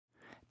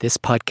This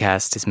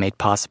podcast is made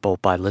possible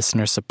by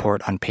listener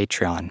support on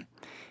Patreon.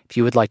 If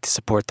you would like to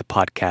support the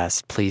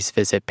podcast, please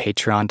visit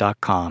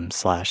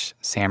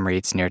patreon.com/Sam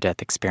Reed's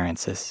Near-Death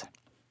Experiences.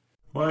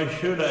 Why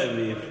should I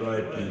be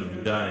frightened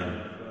of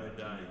dying?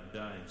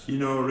 See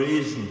no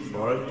reason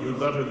for it. You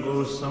gotta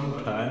go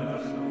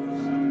sometimes.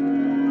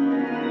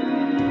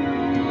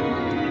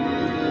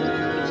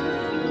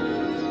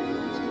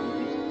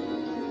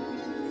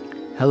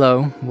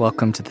 Hello,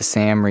 welcome to the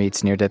Sam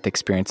Reed's Near-Death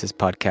Experiences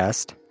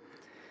podcast.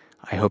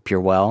 I hope you're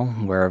well,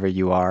 wherever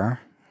you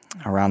are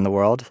around the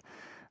world.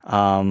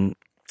 I've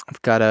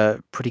got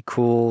a pretty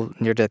cool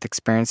near-death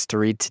experience to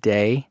read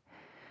today.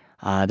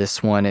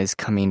 This one is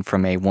coming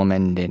from a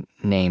woman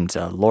named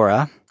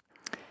Laura.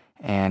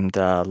 And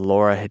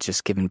Laura had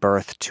just given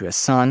birth to a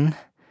son,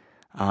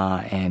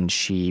 and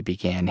she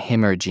began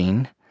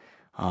hemorrhaging.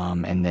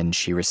 And then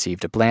she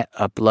received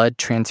a blood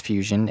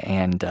transfusion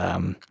and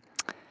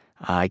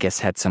I guess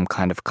had some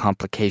kind of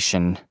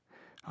complication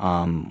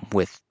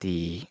with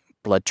the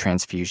blood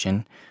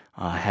transfusion,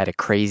 had a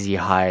crazy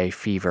high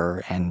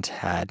fever, and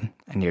had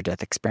a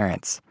near-death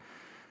experience.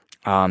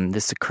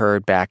 This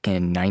occurred back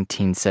in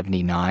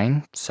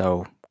 1979,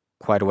 so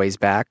quite a ways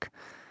back.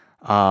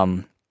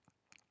 But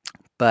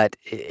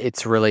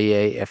it's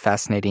really a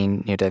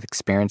fascinating near-death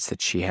experience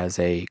that she has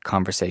a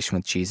conversation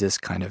with Jesus,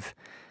 kind of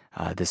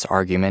this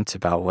argument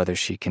about whether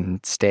she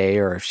can stay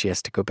or if she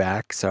has to go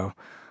back. So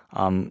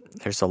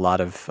there's a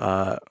lot of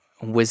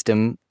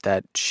wisdom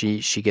that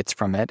she gets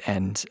from it,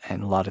 and a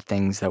lot of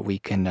things that we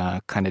can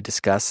kind of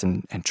discuss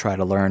and try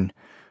to learn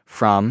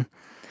from.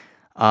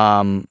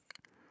 I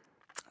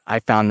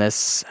found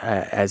this,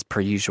 as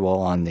per usual,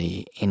 on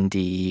the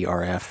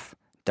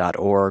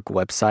NDERF.org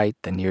website,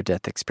 the Near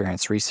Death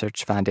Experience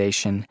Research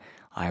Foundation.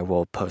 I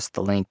will post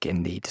the link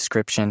in the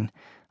description,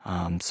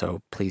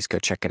 so please go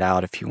check it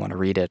out if you want to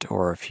read it,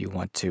 or if you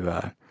want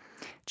to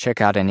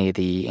check out any of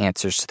the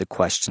answers to the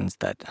questions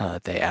that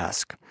they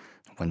ask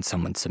when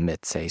someone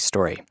submits a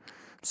story.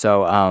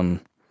 So,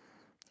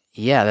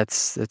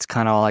 that's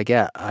kind of all I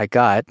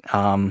got.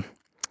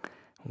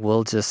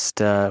 We'll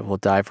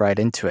dive right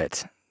into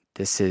it.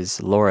 This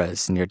is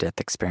Laura's near-death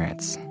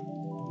experience.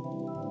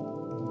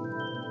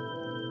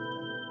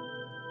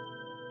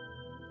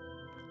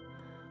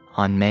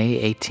 On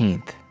May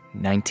 18th,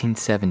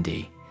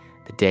 1970,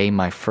 the day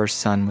my first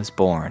son was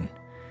born,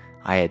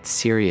 I had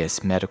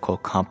serious medical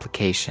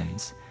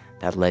complications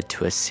that led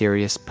to a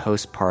serious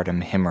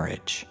postpartum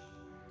hemorrhage.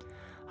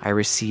 I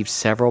received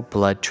several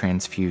blood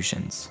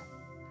transfusions.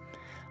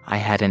 I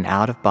had an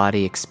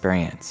out-of-body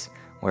experience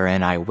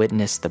wherein I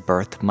witnessed the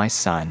birth of my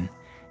son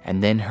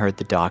and then heard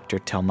the doctor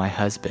tell my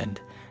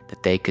husband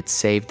that they could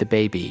save the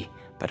baby,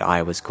 but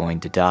I was going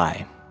to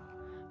die.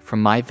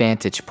 From my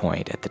vantage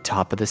point at the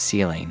top of the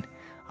ceiling,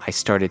 I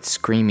started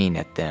screaming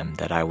at them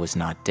that I was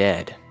not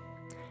dead,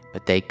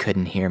 but they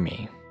couldn't hear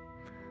me.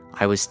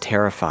 I was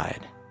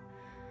terrified.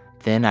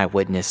 Then I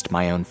witnessed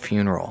my own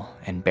funeral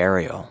and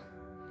burial.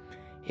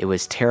 It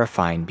was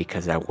terrifying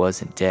because I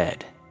wasn't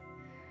dead.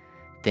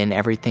 Then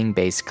everything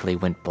basically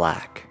went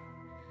black.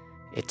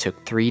 It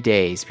took 3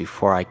 days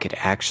before I could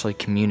actually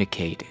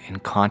communicate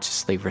and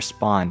consciously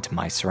respond to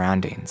my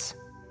surroundings.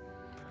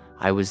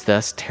 I was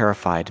thus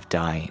terrified of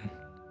dying.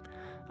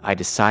 I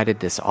decided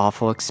this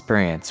awful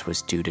experience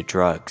was due to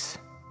drugs.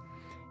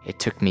 It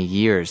took me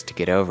years to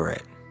get over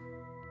it.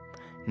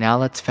 Now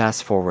let's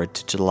fast forward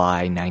to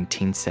July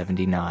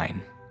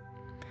 1979.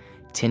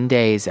 10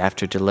 days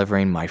after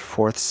delivering my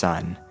fourth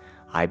son,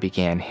 I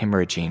began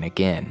hemorrhaging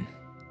again.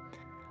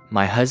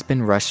 My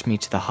husband rushed me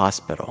to the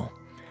hospital,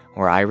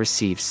 where I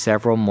received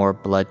several more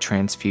blood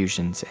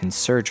transfusions and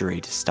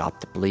surgery to stop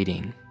the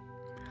bleeding.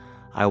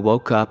 I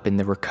woke up in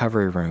the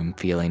recovery room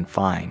feeling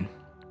fine.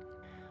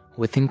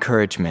 With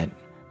encouragement,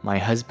 my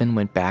husband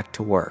went back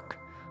to work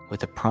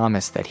with a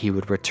promise that he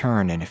would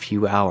return in a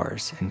few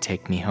hours and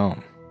take me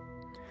home.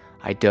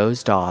 I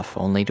dozed off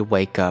only to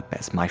wake up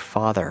as my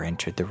father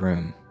entered the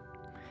room.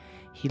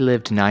 He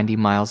lived 90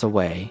 miles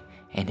away,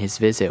 and his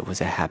visit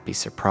was a happy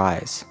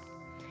surprise.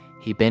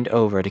 He bent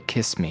over to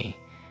kiss me,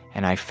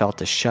 and I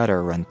felt a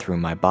shudder run through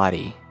my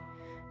body.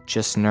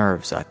 Just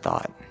nerves, I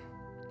thought.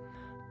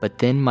 But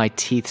then my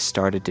teeth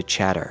started to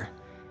chatter,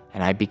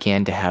 and I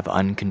began to have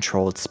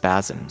uncontrolled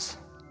spasms.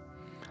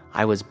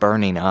 I was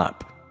burning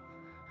up.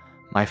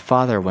 My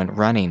father went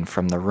running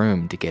from the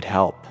room to get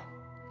help.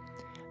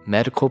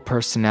 Medical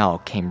personnel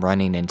came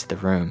running into the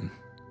room.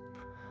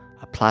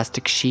 A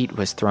plastic sheet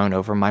was thrown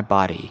over my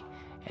body,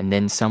 and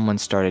then someone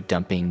started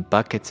dumping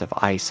buckets of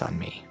ice on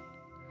me.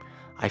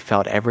 I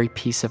felt every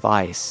piece of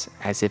ice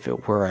as if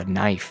it were a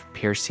knife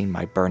piercing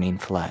my burning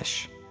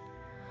flesh.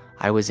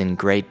 I was in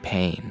great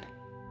pain.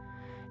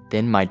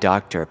 Then my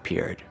doctor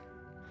appeared.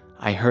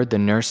 I heard the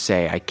nurse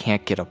say I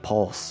can't get a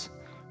pulse.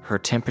 Her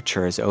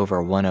temperature is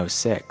over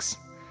 106,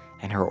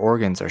 and her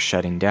organs are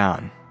shutting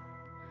down.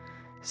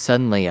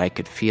 Suddenly I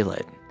could feel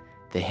it,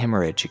 the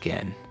hemorrhage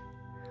again.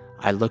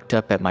 I looked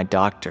up at my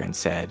doctor and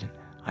said,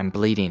 "I'm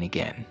bleeding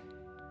again."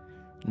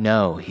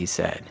 "No," he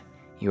said,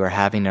 "you are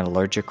having an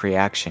allergic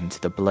reaction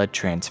to the blood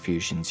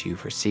transfusions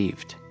you've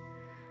received."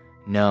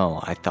 No,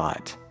 I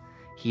thought.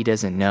 He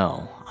doesn't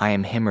know. I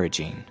am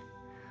hemorrhaging.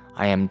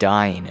 I am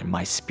dying and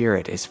my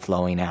spirit is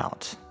flowing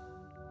out.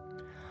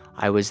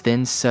 I was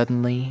then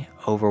suddenly,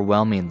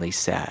 overwhelmingly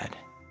sad.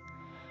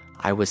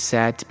 I was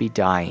sad to be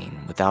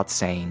dying without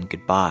saying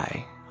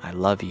goodbye, I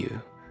love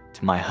you,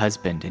 to my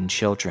husband and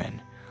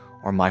children,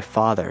 or my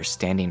father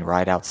standing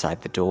right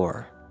outside the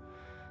door.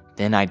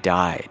 Then I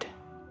died.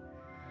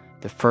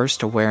 The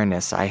first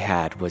awareness I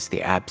had was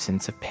the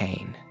absence of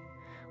pain.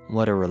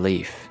 What a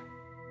relief.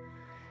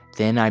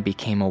 Then I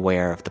became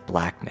aware of the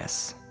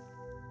blackness.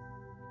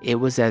 It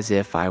was as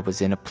if I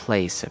was in a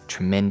place of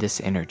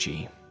tremendous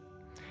energy,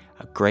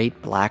 a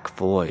great black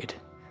void,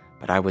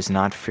 but I was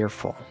not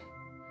fearful.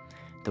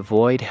 The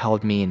void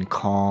held me in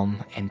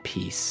calm and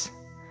peace.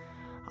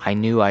 I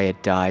knew I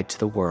had died to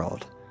the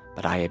world,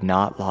 but I had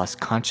not lost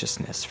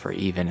consciousness for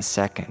even a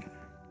second.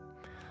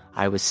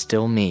 I was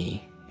still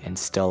me and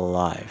still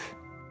alive.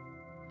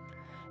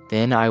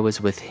 Then I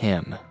was with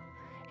him,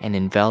 and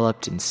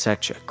enveloped in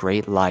such a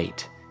great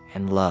light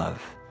and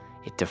love,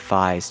 it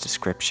defies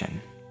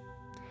description.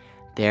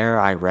 There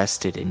I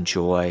rested in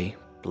joy,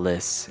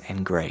 bliss,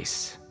 and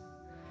grace.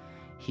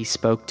 He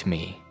spoke to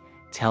me,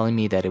 telling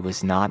me that it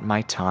was not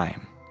my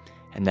time,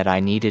 and that I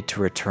needed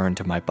to return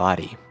to my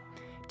body,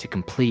 to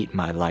complete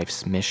my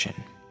life's mission.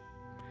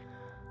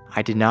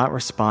 I did not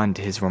respond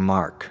to his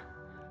remark,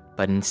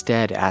 but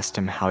instead asked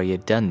him how he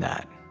had done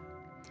that.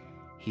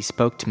 He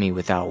spoke to me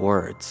without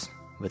words,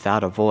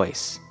 without a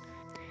voice,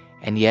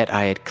 and yet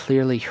I had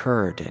clearly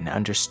heard and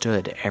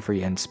understood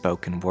every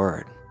unspoken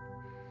word.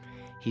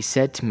 He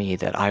said to me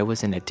that I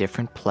was in a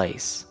different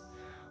place,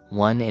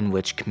 one in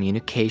which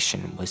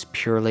communication was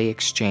purely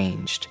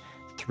exchanged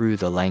through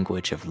the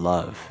language of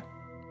love.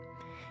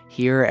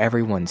 Here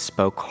everyone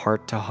spoke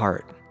heart to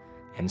heart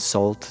and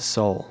soul to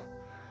soul,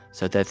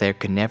 so that there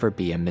could never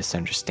be a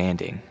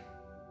misunderstanding.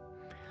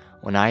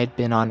 When I had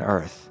been on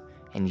earth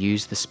and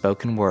used the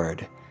spoken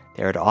word,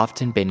 there had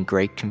often been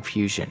great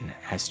confusion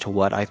as to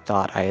what I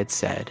thought I had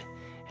said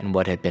and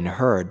what had been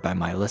heard by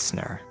my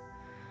listener.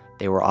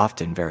 They were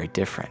often very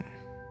different.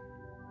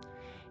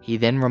 He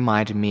then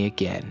reminded me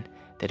again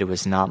that it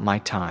was not my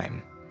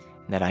time,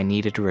 and that I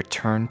needed to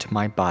return to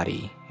my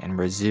body and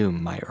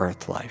resume my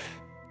earth life.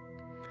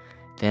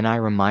 Then I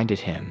reminded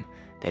him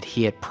that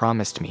he had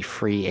promised me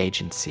free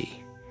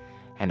agency,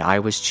 and I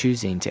was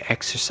choosing to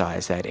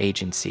exercise that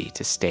agency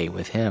to stay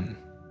with him.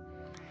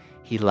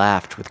 He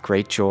laughed with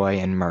great joy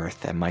and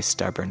mirth at my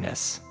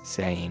stubbornness,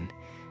 saying,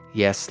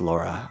 "Yes,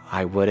 Laura,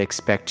 I would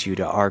expect you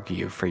to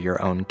argue for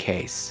your own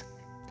case.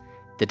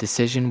 The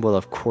decision will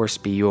of course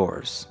be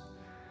yours,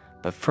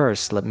 but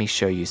first let me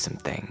show you some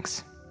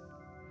things."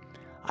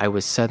 I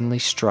was suddenly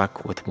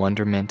struck with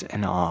wonderment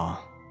and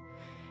awe.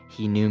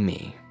 He knew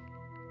me.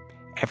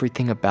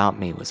 Everything about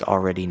me was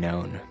already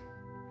known.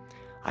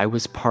 I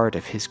was part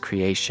of his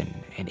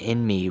creation, and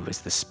in me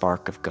was the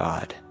spark of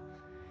God.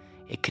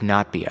 It could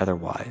not be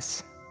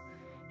otherwise.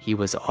 He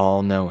was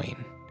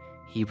all-knowing.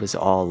 He was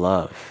all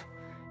love,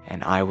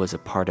 and I was a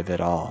part of it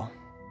all.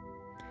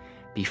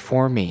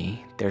 Before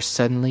me, there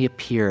suddenly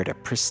appeared a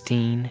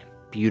pristine,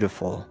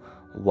 beautiful,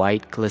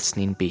 white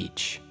glistening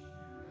beach.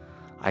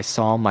 I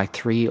saw my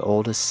 3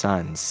 oldest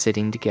sons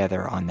sitting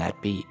together on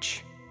that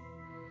beach.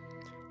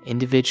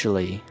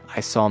 Individually,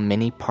 I saw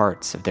many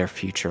parts of their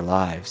future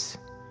lives.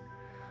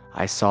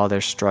 I saw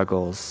their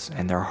struggles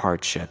and their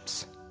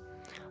hardships.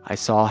 I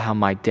saw how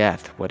my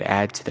death would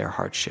add to their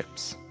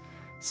hardships.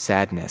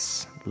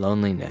 Sadness,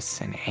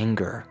 loneliness, and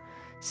anger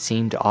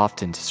seemed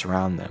often to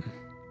surround them.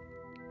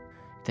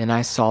 Then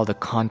I saw the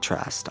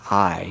contrast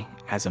I,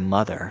 as a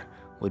mother,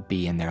 would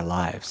be in their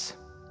lives.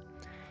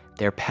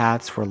 Their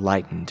paths were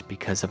lightened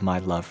because of my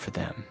love for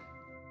them.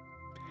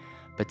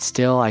 But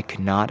still I could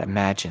not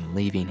imagine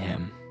leaving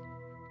him,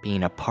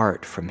 being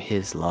apart from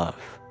his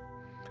love.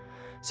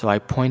 So I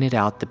pointed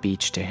out the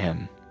beach to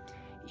him,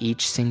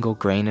 each single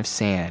grain of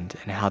sand,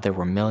 and how there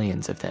were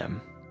millions of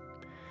them.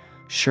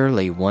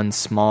 Surely one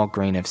small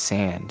grain of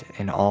sand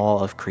in all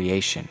of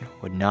creation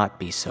would not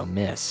be so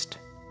missed.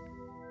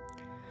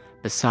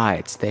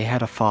 Besides, they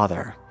had a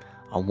father,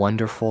 a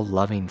wonderful,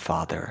 loving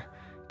father,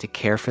 to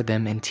care for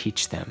them and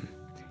teach them,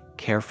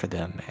 care for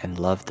them and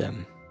love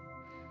them.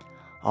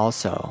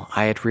 Also,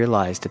 I had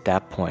realized at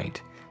that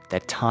point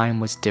that time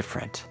was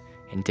different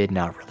and did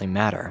not really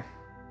matter.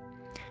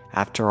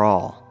 After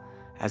all,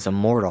 as a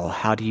mortal,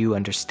 how do you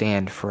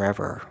understand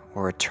forever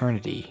or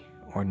eternity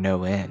or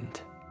no end?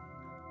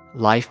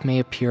 Life may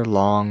appear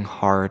long,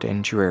 hard,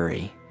 and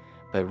dreary,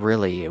 but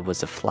really it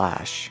was a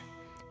flash,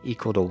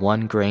 equal to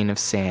 1 grain of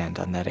sand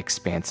on that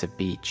expansive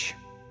beach.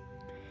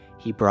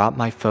 He brought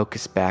my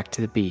focus back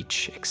to the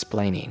beach,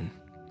 explaining,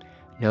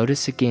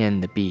 "Notice again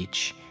the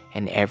beach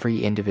and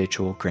every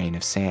individual grain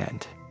of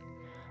sand.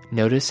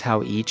 Notice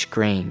how each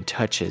grain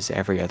touches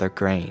every other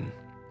grain.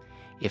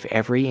 If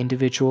every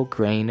individual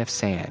grain of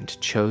sand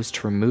chose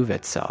to remove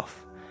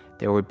itself,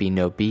 there would be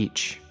no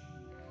beach.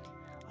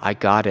 I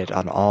got it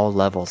on all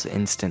levels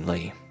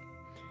instantly.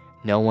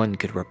 No one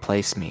could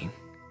replace me.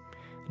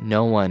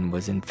 No one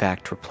was in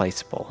fact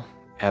replaceable,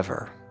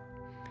 ever.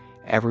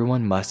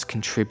 everyone must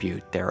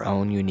contribute their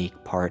own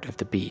unique part of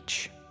the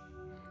beach.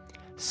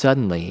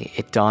 Suddenly,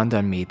 it dawned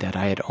on me that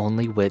I had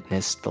only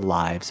witnessed the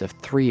lives of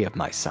 3 of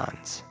my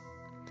sons.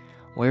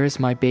 "Where is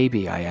my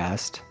baby?" I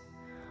asked.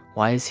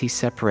 "Why is he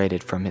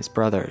separated from his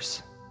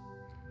brothers?"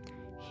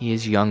 "He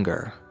is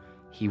younger.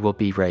 He will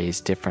be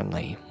raised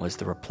differently," was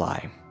the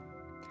reply.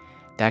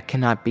 "That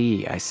cannot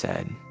be," I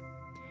said.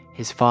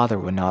 "His father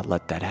would not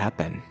let that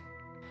happen."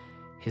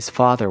 "His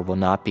father will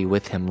not be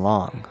with him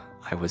long,"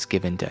 I was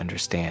given to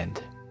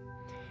understand.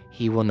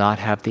 "He will not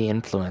have the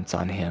influence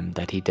on him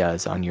that he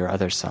does on your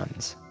other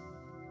sons."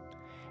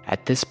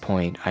 At this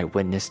point, I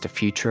witnessed a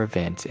future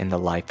event in the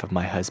life of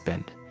my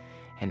husband,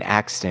 an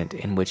accident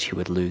in which he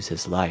would lose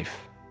his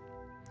life.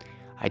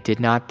 I did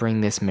not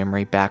bring this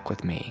memory back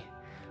with me,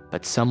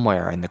 but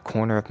somewhere in the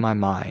corner of my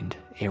mind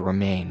it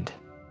remained.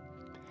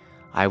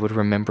 I would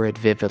remember it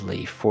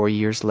vividly 4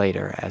 years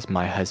later as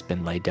my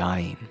husband lay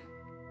dying.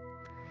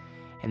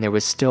 And there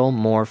was still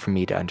more for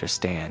me to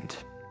understand.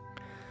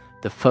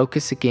 The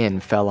focus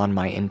again fell on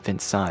my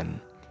infant son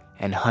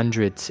and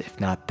hundreds, if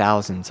not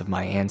thousands, of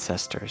my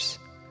ancestors.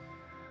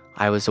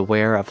 I was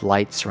aware of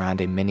light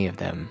surrounding many of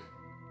them.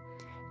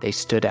 They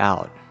stood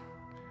out.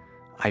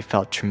 I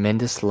felt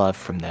tremendous love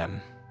from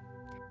them.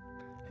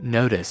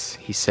 "Notice,"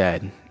 he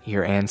said,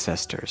 "your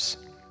ancestors,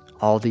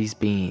 all these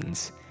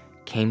beings,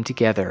 came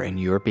together in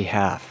your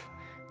behalf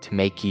to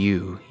make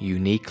you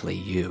uniquely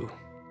you."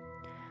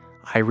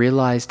 I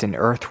realized in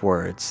Earth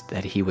words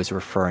that he was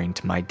referring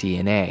to my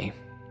DNA.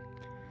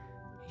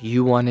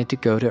 You wanted to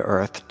go to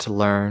Earth to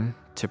learn,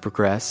 to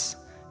progress,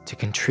 to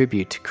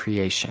contribute to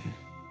creation.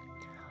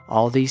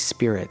 All these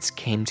spirits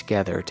came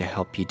together to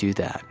help you do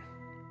that.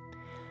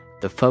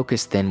 The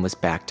focus then was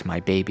back to my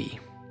baby.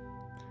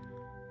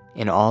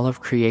 "In all of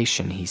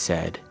creation," he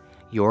said,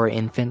 "your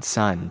infant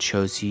son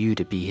chose you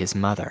to be his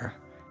mother,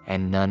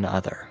 and none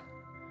other.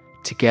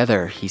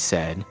 Together," he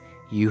said,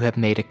 "you have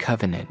made a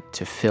covenant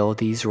to fill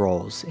these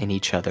roles in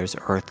each other's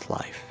earth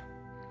life.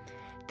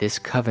 This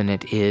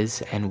covenant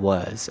is and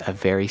was a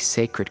very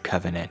sacred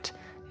covenant,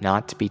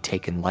 not to be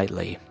taken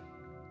lightly."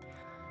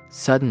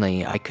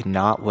 Suddenly, I could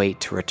not wait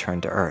to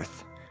return to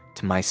Earth,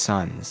 to my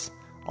sons,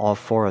 all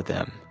 4 of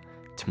them,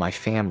 to my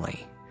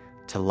family,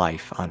 to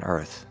life on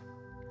Earth.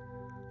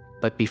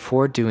 But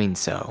before doing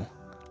so,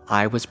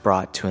 I was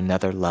brought to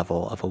another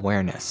level of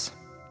awareness.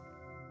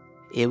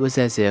 It was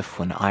as if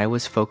when I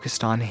was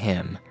focused on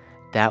him,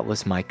 that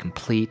was my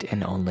complete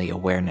and only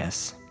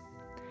awareness.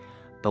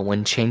 But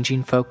when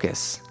changing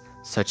focus,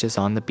 such as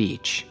on the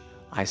beach,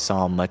 I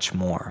saw much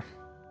more.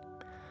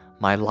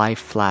 My life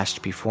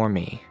flashed before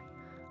me.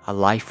 A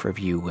life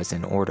review was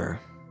in order.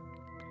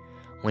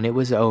 When it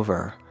was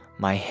over,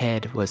 my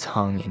head was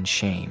hung in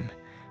shame,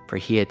 for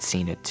he had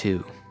seen it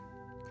too.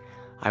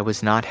 I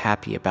was not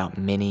happy about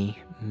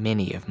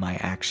many of my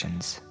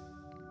actions.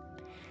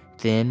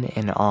 Then,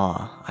 in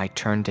awe, I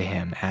turned to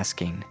him,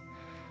 asking,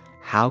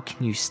 "How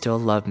can you still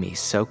love me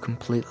so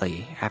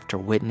completely after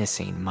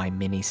witnessing my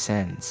many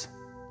sins?"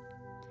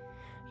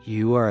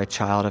 "You are a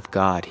child of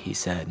God," he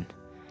said,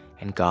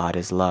 "and God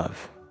is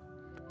love.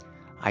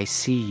 I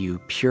see you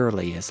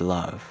purely as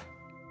love."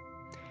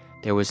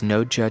 There was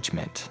no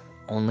judgment,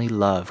 only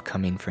love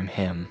coming from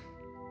him.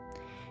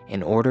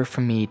 In order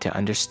for me to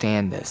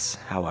understand this,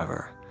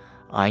 however,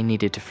 I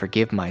needed to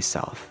forgive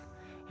myself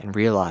and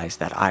realize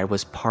that I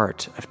was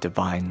part of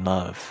divine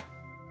love.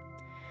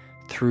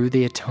 Through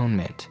the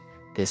atonement,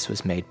 this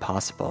was made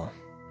possible.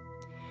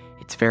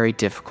 It's very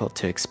difficult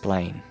to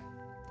explain.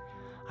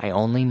 I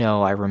only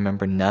know I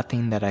remember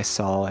nothing that I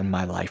saw in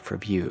my life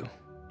review.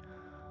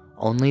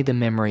 Only the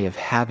memory of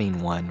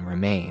having one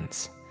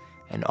remains,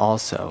 and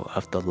also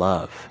of the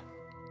love.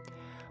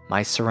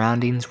 My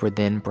surroundings were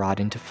then brought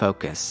into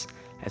focus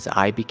as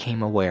I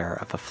became aware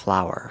of a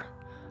flower,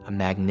 a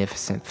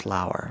magnificent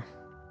flower.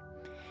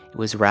 It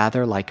was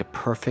rather like a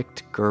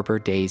perfect Gerber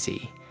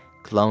daisy,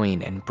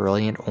 glowing in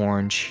brilliant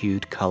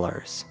orange-hued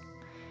colors.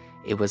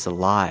 It was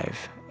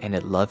alive, and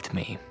it loved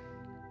me.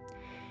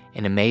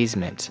 In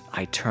amazement,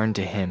 I turned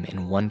to him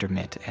in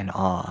wonderment and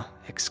awe,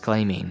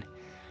 exclaiming,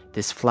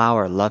 "This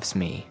flower loves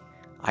me.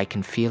 I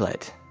can feel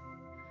it."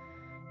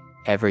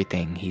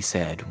 "Everything," he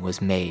said,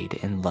 "was made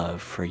in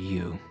love for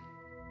you."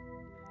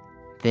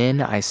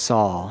 Then I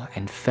saw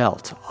and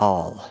felt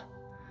all.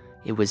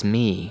 It was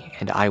me,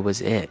 and I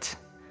was it.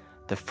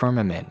 The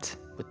firmament,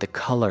 with the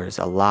colors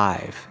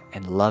alive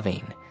and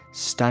loving,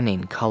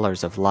 stunning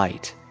colors of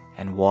light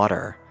and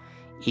water,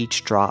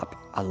 each drop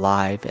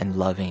alive and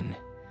loving.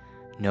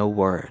 No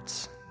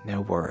words, no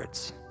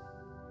words.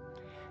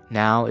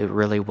 Now it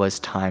really was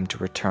time to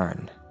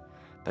return,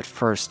 but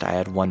first I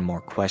had one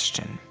more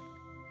question.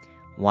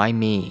 "Why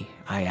me?"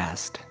 I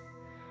asked.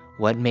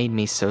 "What made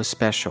me so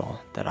special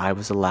that I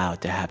was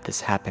allowed to have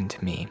this happen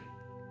to me?"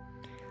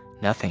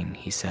 "Nothing,"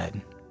 he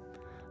said.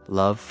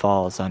 "Love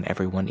falls on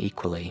everyone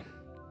equally.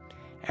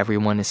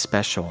 Everyone is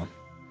special.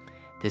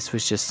 This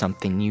was just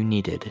something you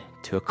needed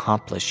to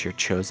accomplish your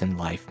chosen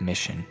life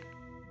mission."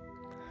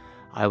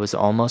 I was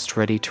almost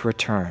ready to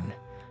return,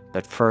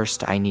 but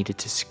first I needed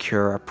to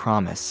secure a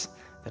promise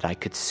that I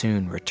could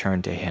soon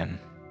return to him.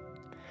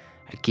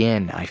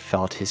 Again, I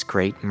felt his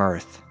great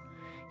mirth,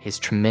 his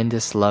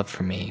tremendous love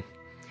for me,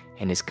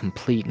 and his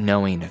complete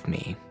knowing of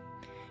me.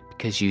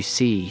 Because you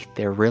see,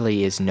 there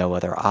really is no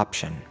other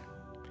option.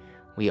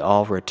 We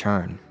all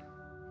return.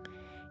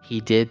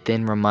 He did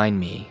then remind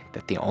me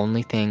that the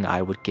only thing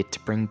I would get to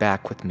bring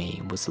back with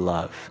me was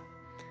love,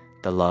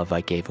 the love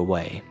I gave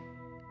away.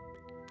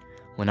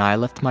 When I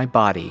left my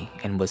body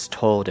and was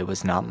told it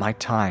was not my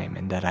time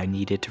and that I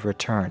needed to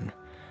return,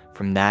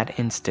 from that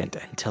instant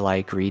until I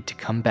agreed to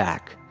come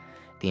back,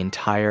 the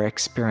entire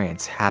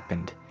experience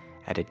happened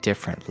at a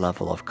different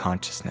level of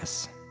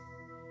consciousness.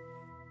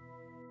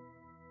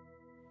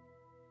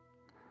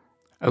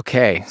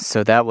 Okay,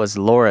 so that was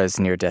Laura's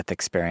near-death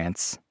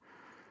experience.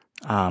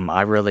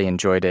 I really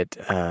enjoyed it.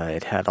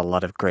 It had a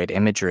lot of great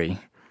imagery,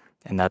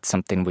 and that's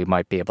something we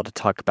might be able to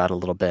talk about a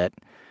little bit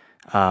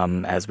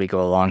as we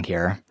go along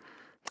here.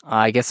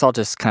 I guess I'll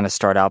just kind of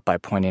start out by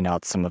pointing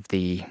out some of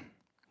the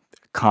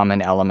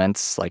common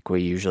elements like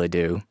we usually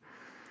do.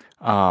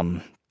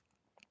 So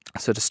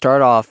to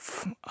start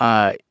off,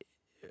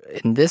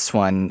 in this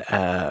one,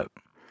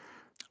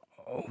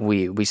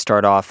 we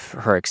start off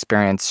her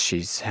experience.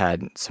 She's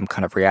had some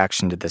kind of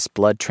reaction to this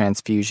blood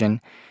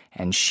transfusion,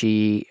 and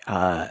she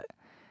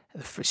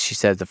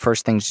said the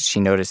first thing she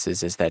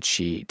notices is that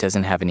she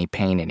doesn't have any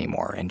pain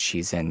anymore, and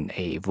she's in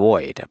a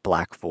void, a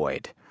black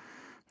void.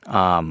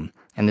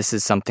 And this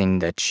is something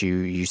that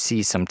you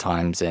see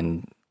sometimes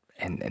in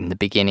the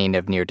beginning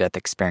of near-death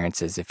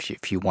experiences,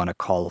 if you want to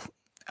call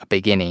a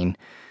beginning,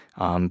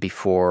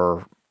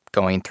 before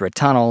going through a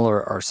tunnel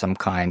or some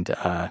kind.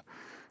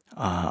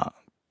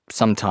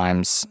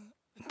 Sometimes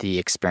the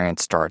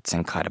experience starts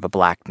in kind of a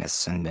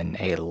blackness, and then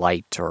a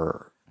light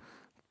or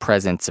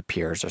presence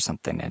appears or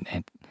something,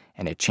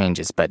 and it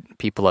changes. But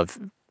people have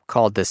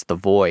called this the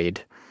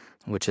void,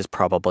 which is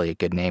probably a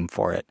good name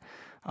for it.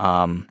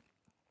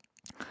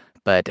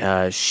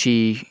 But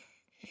she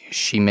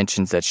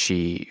mentions that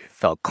she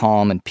felt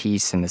calm and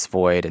peace in this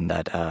void, and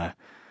that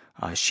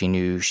she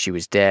knew she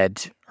was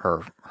dead.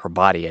 Her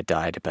body had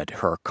died, but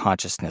her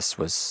consciousness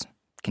was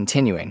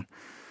continuing.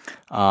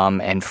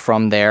 And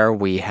from there,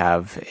 we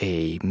have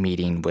a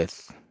meeting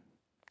with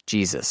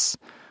Jesus.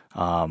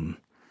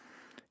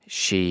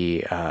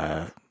 She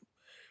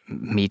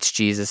meets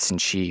Jesus,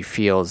 and she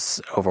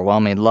feels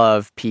overwhelming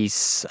love,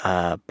 peace,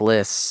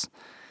 bliss.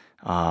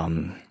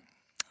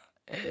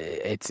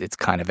 It's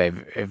kind of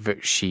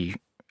she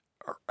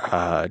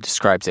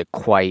describes it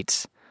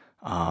quite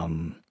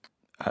in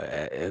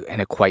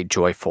a quite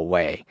joyful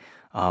way.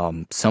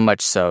 So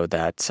much so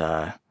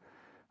that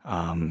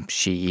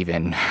she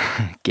even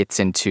gets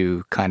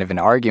into kind of an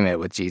argument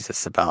with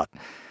Jesus about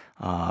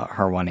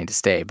her wanting to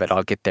stay. But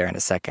I'll get there in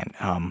a second.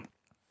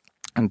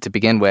 And to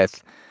begin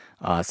with,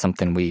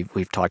 something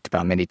we've talked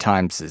about many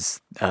times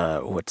is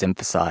what's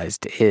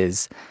emphasized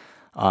is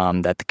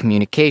that the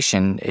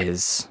communication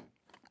is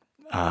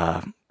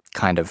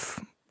kind of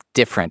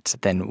different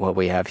than what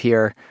we have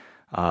here.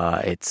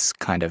 It's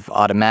kind of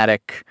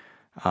automatic,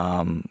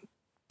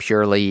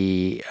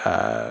 purely.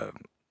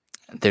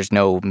 There's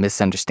no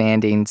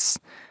misunderstandings.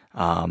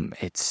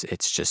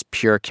 It's just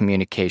pure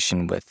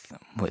communication with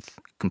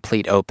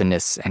complete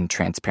openness and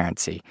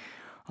transparency.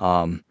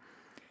 I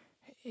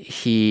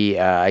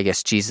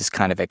guess Jesus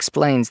kind of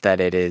explains that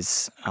it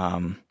is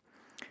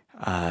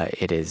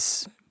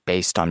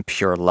based on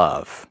pure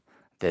love.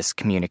 This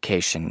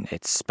communication,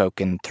 it's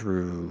spoken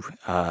through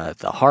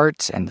the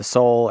heart and the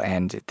soul,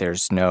 and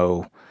there's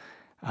no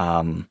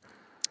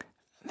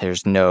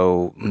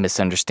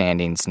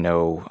misunderstandings,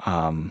 no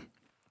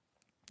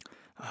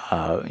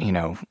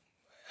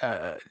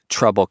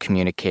trouble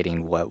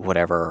communicating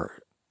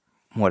whatever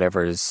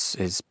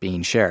is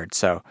being shared.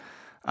 So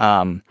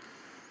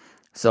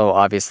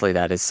obviously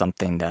that is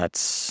something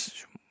that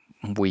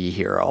we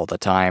hear all the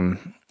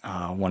time.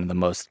 One of the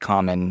most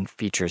common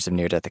features of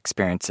near-death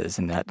experiences,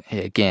 and that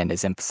again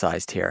is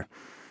emphasized here.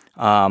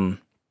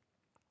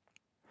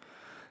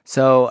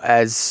 So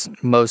as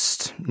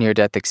most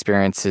near-death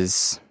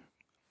experiences,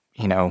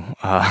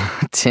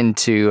 tend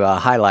to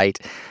highlight,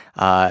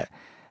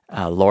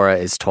 Laura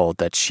is told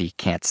that she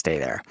can't stay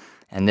there.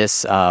 And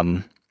this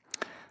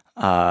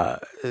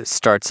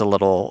starts a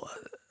little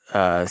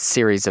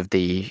series of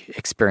the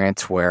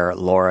experience where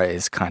Laura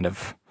is kind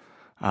of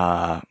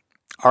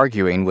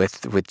arguing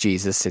with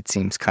Jesus. It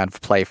seems kind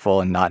of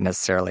playful and not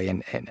necessarily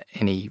in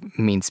any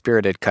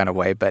mean-spirited kind of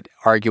way, but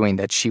arguing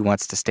that she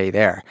wants to stay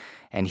there.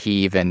 And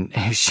he even,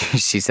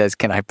 she says,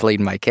 "Can I plead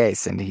my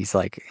case?" And he's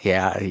like,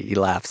 yeah, he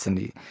laughs and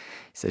he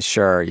says,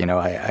 "Sure,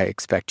 I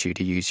expect you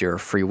to use your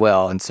free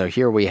will." And so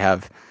here we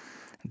have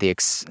the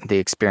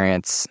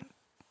experience,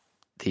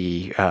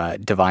 the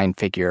divine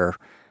figure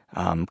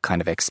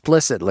kind of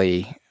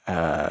explicitly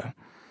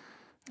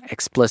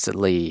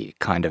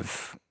kind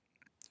of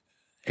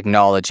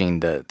acknowledging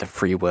the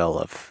free will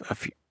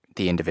of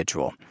the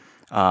individual.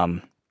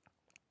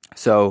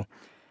 So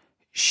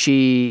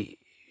she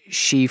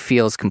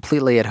feels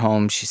completely at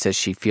home. She says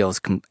she feels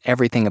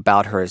everything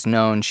about her is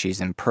known. She's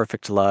in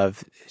perfect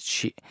love.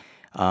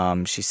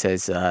 She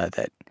says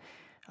that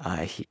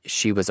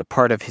she was a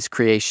part of his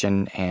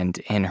creation, and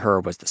in her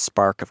was the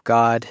spark of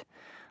God,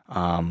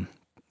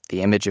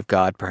 the image of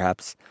God,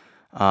 perhaps.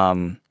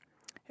 And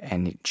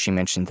she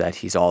mentioned that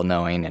he's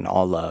all-knowing and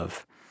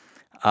all-love.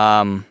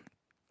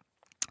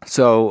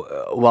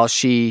 So while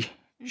she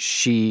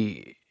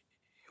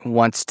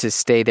wants to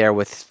stay there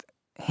with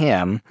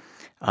him,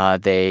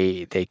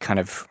 they kind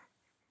of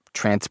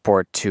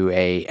transport to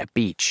a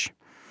beach.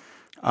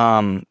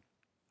 And,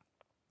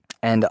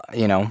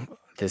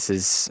 this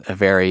is a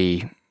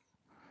very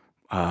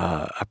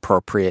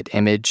appropriate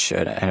image,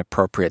 an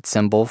appropriate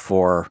symbol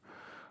for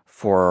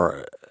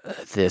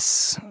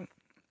this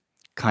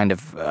kind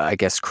of, I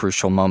guess,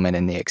 crucial moment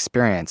in the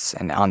experience.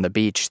 And on the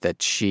beach,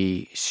 that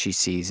she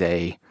sees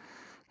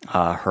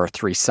her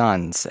three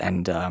sons,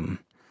 and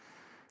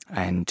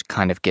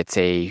kind of gets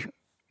a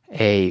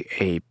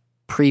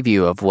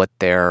preview of what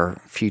their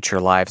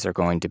future lives are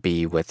going to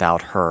be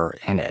without her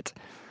in it.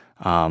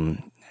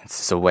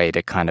 It's a way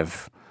to kind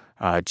of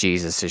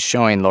Jesus is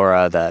showing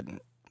Laura that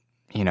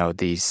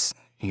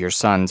your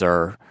sons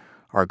are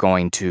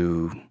going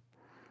to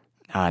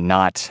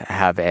not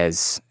have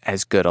as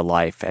good a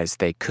life as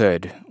they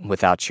could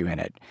without you in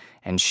it.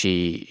 And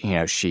she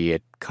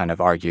had kind of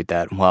argued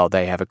that, well,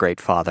 they have a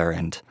great father,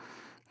 and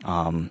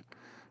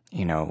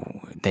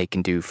they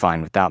can do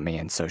fine without me.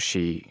 And so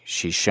she's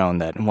shown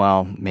that,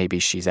 well, maybe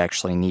she's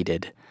actually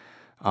needed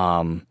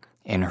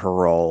in her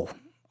role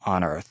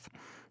on Earth,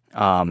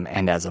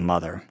 and as a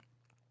mother.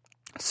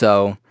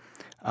 So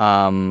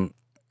again,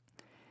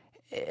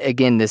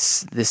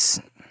 this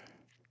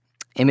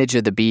image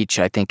of the beach,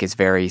 I think, is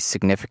very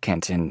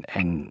significant,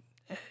 and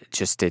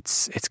just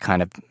its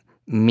kind of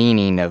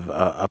meaning of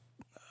a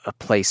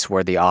place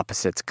where the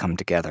opposites come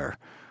together.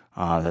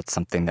 That's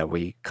something that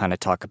we kind of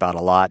talk about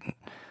a lot.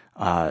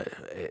 A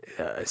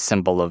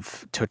symbol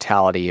of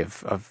totality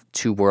of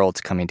two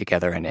worlds coming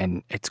together,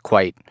 and it's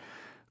quite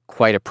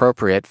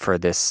appropriate for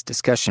this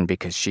discussion,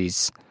 because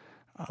she's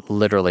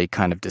literally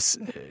kind of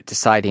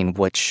deciding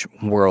which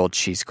world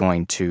she's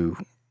going to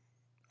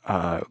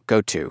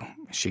go to.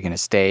 Is she going to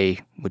stay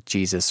with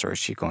Jesus, or is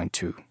she going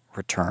to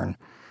return?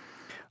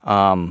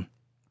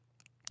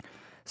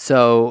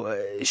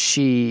 So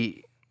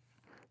she's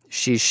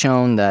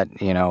shown that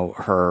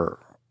her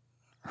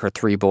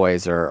three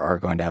boys are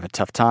going to have a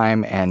tough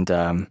time, and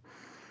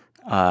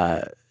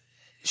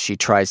she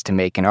tries to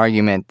make an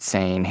argument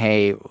saying,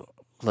 hey,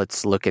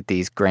 let's look at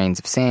these grains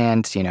of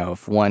sand.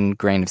 If one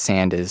grain of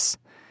sand is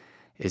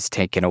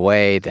taken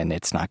away, then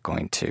it's not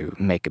going to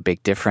make a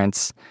big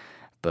difference.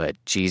 But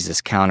Jesus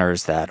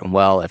counters that,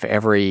 well, if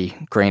every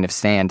grain of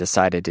sand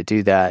decided to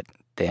do that,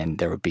 then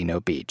there would be no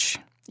beach.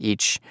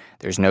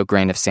 There's no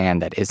grain of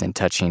sand that isn't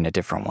touching a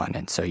different one.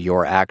 And so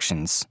your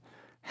actions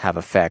have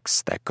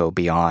effects that go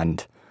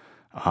beyond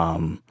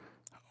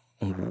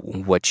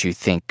what you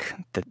think,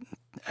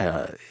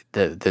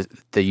 the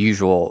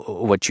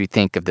usual, what you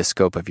think of the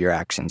scope of your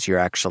actions. You're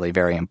actually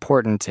very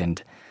important,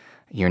 and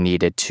you're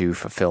needed to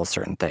fulfill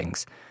certain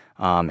things.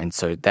 And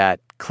so that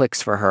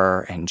clicks for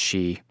her, and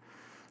she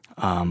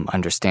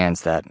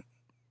understands that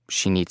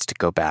she needs to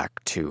go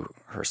back to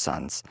her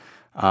sons.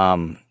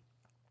 And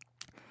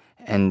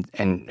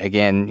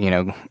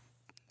again,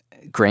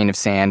 grain of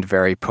sand,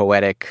 very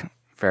poetic,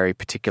 very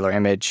particular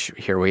image.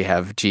 Here we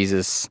have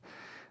Jesus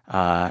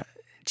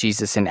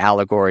in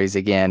allegories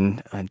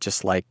again,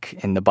 just like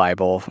in the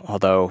Bible,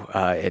 although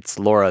it's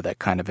Laura that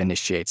kind of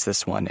initiates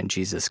this one, and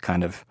Jesus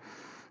kind of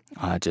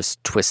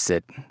just twists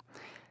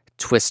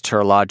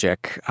her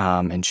logic,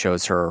 and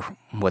shows her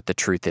what the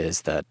truth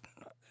is, that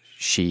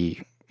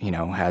she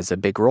has a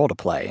big role to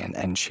play,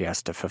 and she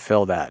has to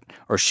fulfill that,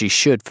 or she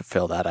should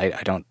fulfill that.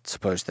 I don't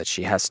suppose that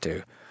she has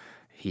to.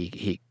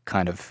 He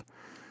kind of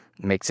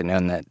makes it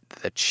known that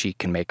she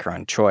can make her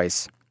own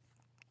choice.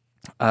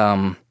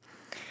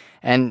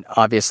 And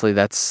obviously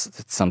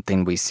that's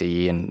something we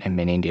see in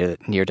many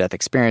near-death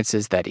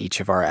experiences, that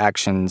each of our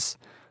actions,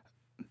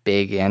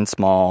 big and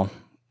small,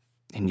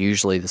 and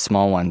usually the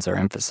small ones are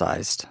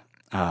emphasized.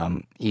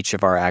 Each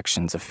of our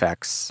actions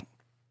affects,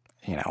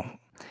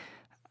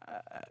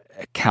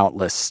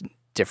 countless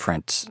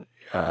different,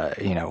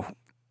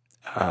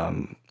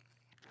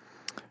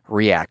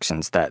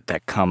 reactions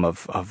that come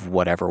of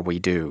whatever we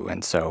do.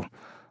 And so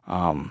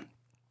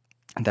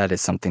that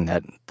is something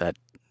that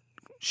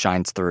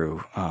shines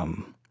through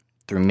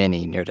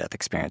many near-death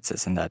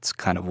experiences, and that's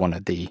kind of one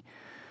of the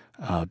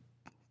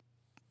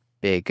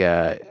big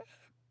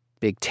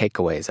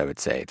takeaways, I would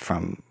say,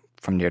 from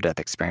near-death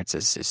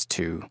experiences, is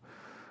to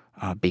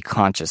be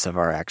conscious of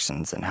our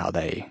actions and how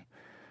they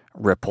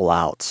ripple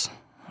out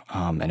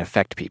and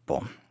affect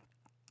people.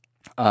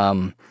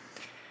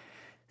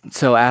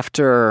 So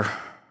after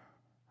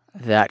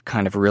that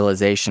kind of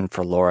realization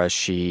for Laura,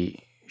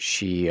 she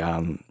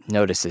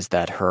notices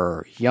that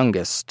her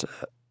youngest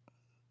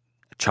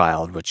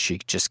child, which she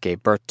just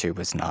gave birth to,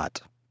 was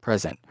not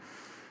present.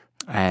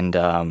 And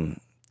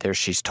there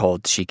she's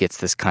told, she gets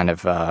this kind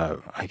of,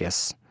 I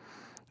guess,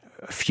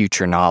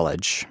 future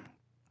knowledge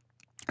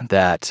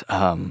that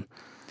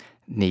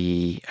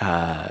the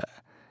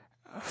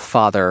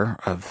father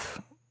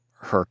of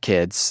her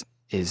kids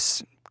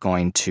is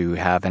going to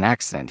have an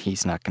accident.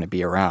 He's not going to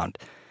be around.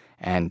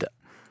 And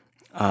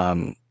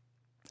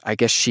I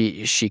guess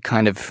she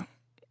kind of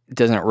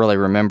doesn't really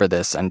remember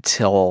this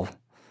until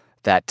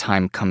that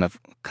time kind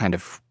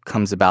of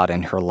comes about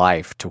in her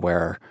life, to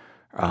where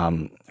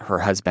her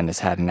husband has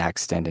had an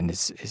accident and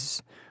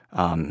is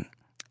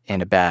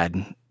in a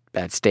bad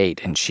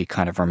state, and she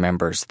kind of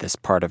remembers this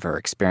part of her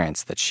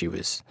experience, that she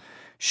was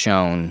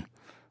shown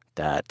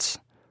that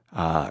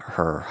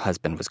her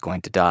husband was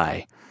going to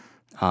die.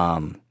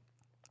 And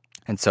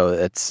so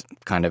it's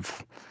kind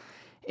of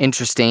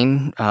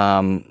interesting,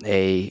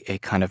 a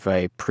kind of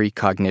a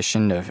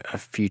precognition of a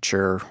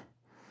future,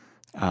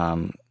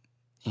 kind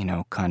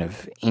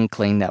of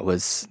inkling that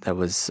was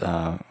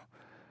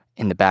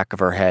in the back of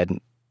her head,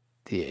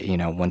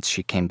 once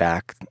she came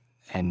back,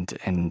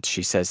 and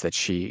she says that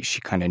she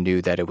kind of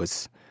knew that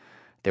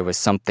there was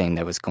something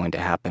that was going to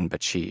happen,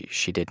 but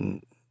she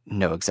didn't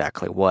know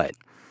exactly what.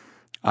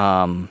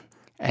 And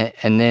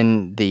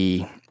then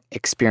the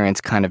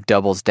experience kind of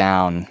doubles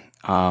down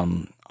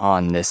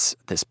on this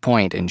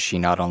point, and she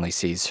not only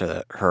sees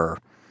her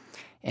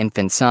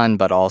infant son,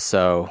 but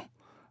also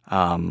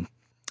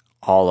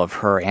all of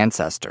her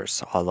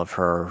ancestors, all of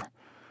her,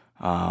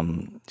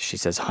 she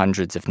says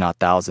hundreds, if not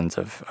thousands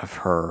of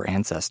her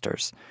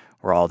ancestors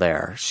were all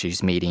there.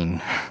 She's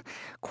meeting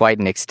quite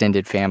an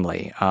extended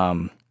family.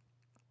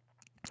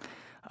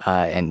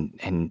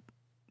 And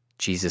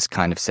Jesus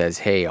kind of says,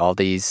 hey, all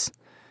these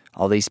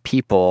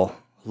people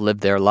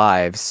lived their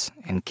lives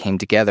and came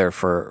together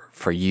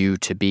for you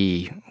to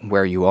be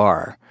where you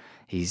are.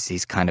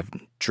 He's kind of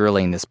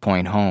drilling this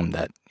point home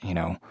that,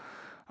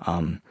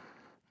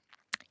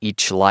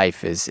 each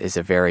life is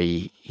a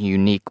very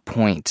unique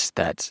point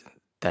that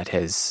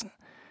has,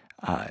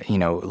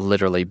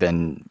 literally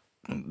been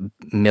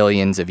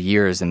millions of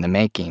years in the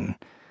making,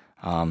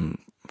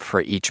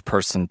 for each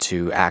person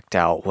to act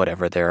out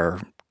whatever their,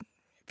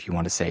 if you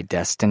want to say,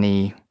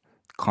 destiny,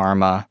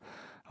 karma,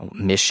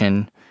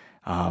 mission.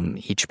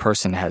 Each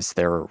person has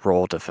their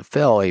role to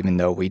fulfill, even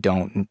though we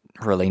don't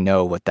really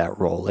know what that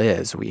role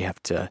is. We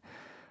have to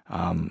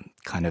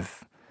kind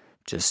of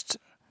just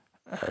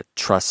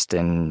trust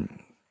in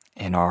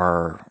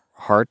our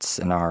hearts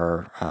and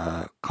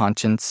our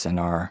conscience and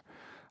our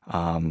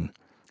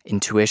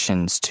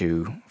intuitions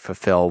to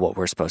fulfill what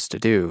we're supposed to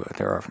do.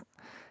 There are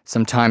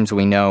sometimes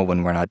we know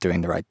when we're not doing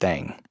the right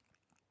thing.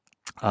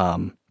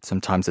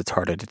 Sometimes it's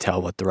harder to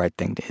tell what the right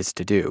thing is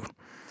to do.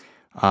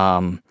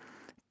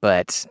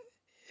 But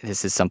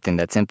this is something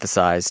that's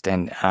emphasized,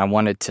 and I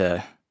wanted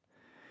to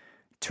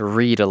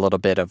read a little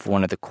bit of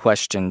one of the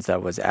questions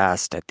that was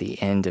asked at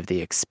the end of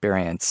the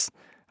experience,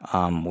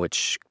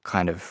 which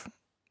kind of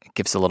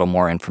gives a little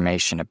more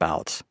information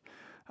about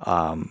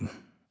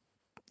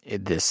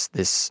this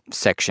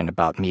section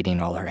about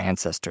meeting all our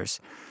ancestors.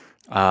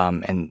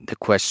 And the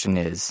question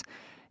is,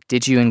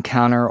 did you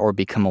encounter or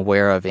become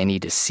aware of any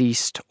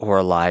deceased or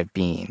alive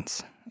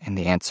beings? And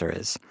the answer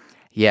is,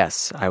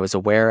 yes, I was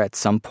aware at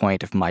some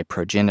point of my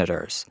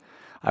progenitors.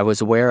 I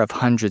was aware of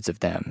hundreds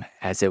of them,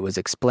 as it was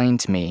explained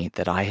to me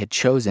that I had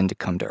chosen to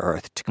come to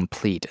Earth to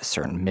complete a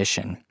certain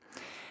mission.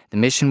 The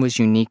mission was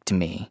unique to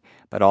me,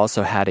 but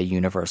also had a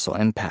universal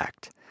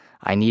impact.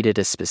 I needed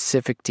a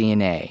specific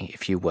DNA,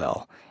 if you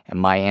will, and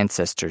my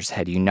ancestors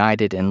had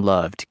united in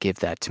love to give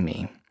that to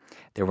me.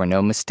 There were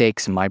no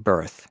mistakes in my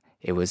birth.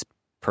 It was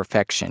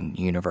perfection,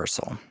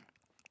 universal.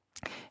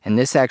 And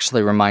this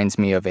actually reminds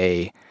me of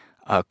a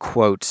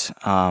quote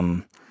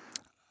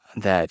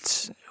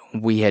that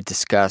we had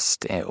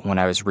discussed when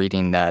I was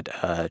reading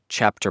that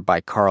chapter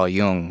by Carl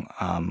Jung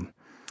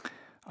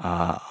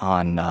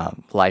on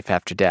life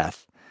after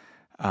death.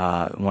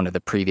 One of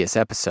the previous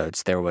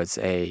episodes,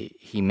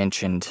 he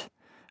mentioned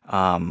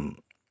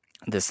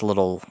this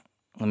little,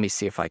 let me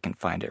see if I can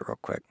find it real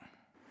quick.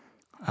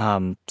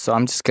 So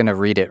I'm just going to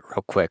read it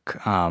real quick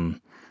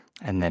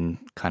and then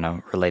kind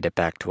of relate it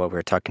back to what we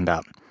were talking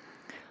about.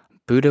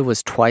 Buddha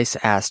was twice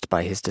asked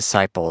by his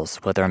disciples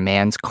whether a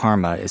man's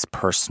karma is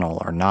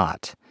personal or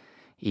not.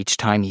 Each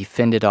time he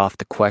fended off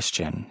the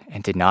question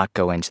and did not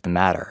go into the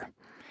matter.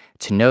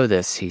 To know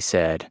this, he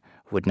said,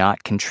 would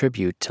not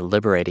contribute to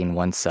liberating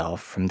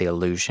oneself from the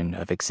illusion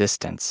of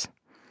existence.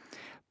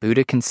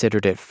 Buddha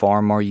considered it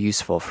far more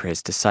useful for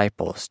his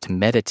disciples to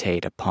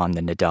meditate upon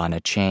the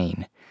Nidana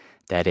chain,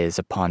 that is,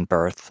 upon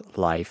birth,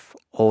 life,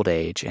 old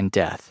age, and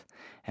death,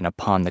 and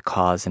upon the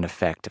cause and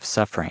effect of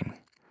suffering.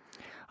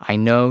 I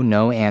know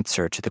no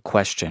answer to the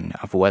question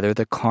of whether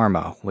the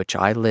karma which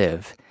I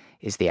live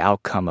is the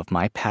outcome of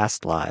my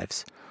past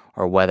lives,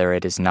 or whether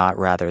it is not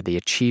rather the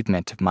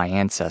achievement of my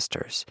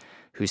ancestors,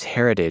 whose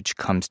heritage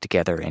comes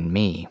together in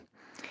me.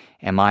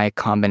 Am I a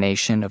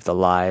combination of the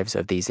lives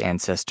of these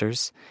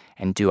ancestors,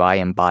 and do I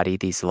embody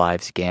these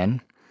lives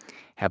again?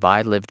 Have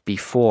I lived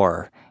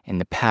before in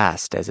the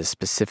past as a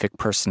specific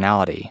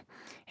personality,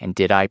 and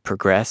did I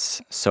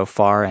progress so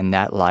far in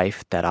that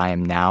life that I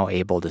am now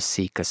able to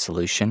seek a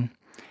solution?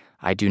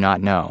 I do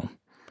not know.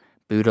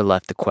 Buddha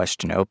left the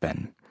question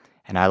open,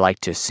 and I like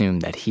to assume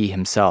that he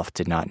himself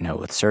did not know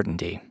with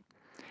certainty.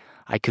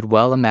 I could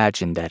well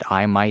imagine that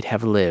I might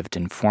have lived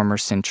in former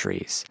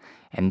centuries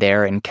and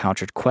there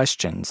encountered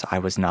questions I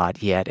was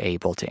not yet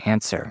able to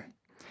answer,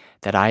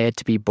 that I had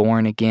to be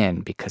born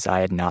again because I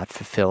had not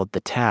fulfilled the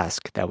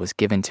task that was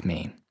given to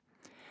me.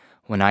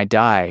 When I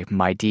die,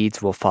 my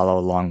deeds will follow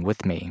along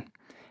with me.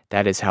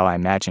 That is how I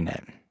imagine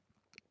it.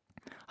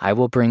 I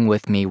will bring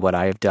with me what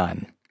I have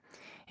done.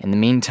 In the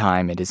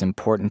meantime, it is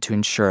important to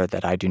ensure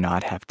that I do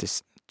not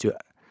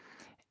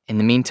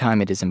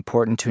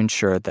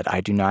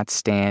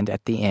stand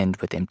at the end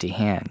with empty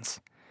hands.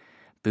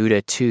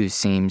 Buddha, too,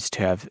 seems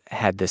to have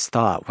had this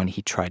thought when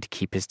he tried to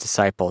keep his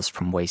disciples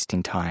from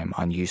wasting time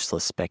on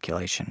useless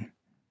speculation.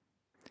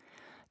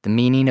 The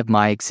meaning of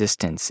my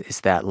existence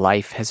is that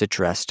life has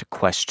addressed a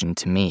question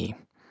to me,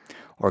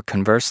 or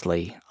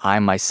conversely, I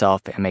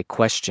myself am a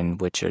question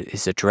which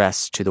is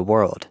addressed to the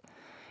world,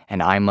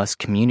 and I must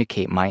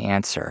communicate my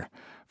answer,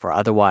 for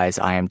otherwise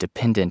I am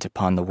dependent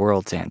upon the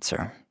world's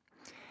answer.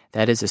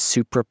 That is a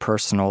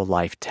suprapersonal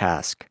life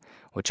task,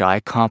 which I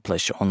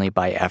accomplish only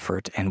by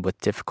effort and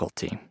with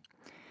difficulty.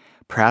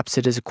 Perhaps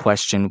it is a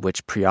question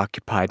which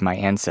preoccupied my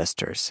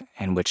ancestors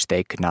and which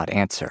they could not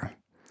answer.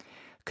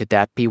 Could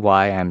that be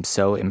why I am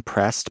so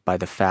impressed by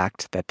the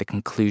fact that the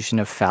conclusion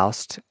of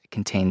Faust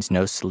contains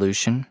no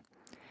solution?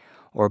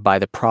 Or by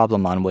the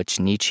problem on which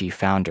Nietzsche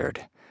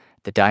foundered,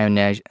 the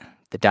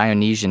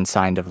Dionysian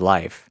side of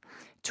life,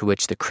 to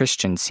which the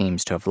Christian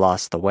seems to have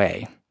lost the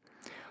way?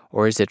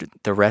 Or is it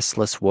the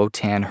restless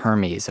Wotan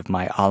Hermes of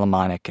my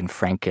Alemannic and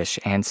Frankish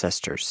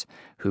ancestors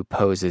who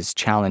poses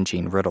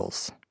challenging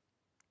riddles?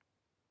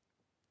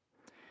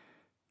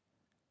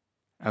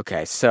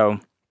 Okay, so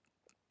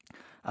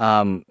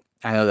I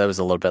know that was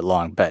a little bit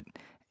long, but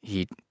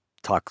he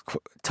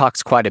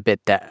talks quite a bit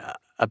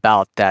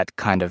about that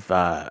kind of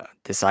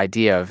this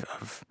idea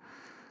of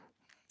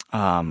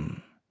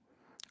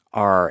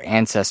our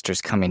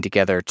ancestors coming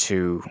together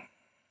to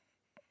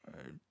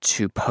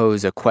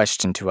pose a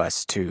question to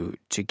us, to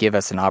give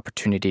us an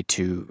opportunity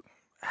to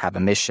have a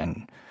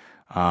mission.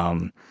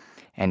 And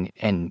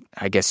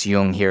I guess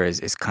Jung here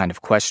is kind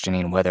of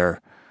questioning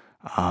whether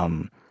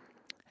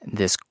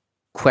this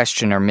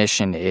question or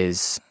mission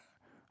is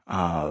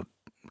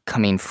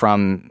coming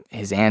from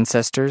his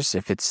ancestors,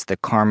 if it's the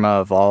karma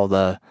of all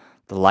the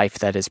life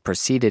that has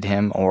preceded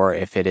him, or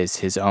if it is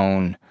his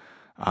own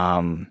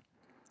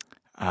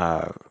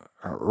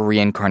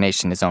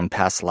reincarnation, his own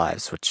past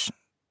lives, which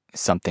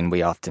something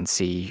we often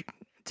see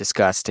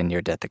discussed in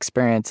near-death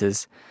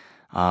experiences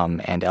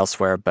and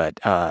elsewhere. But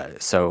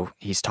so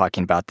he's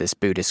talking about this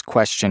Buddhist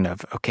question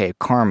of, okay,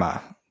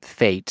 karma,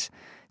 fate,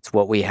 it's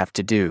what we have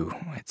to do.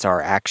 It's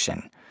our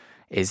action.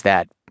 Is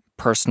that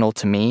personal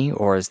to me,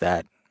 or is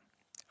that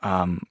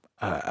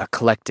a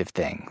collective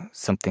thing,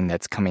 something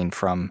that's coming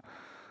from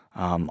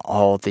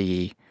all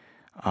the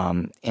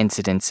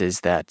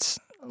incidences that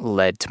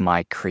led to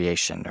my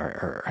creation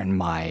or in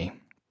my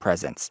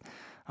presence?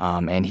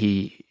 And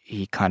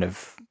he kind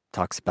of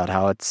talks about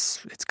how it's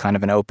kind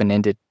of an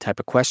open-ended type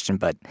of question,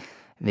 but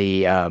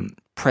the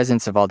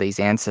presence of all these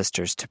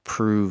ancestors to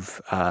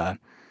prove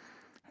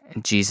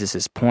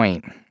Jesus's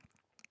point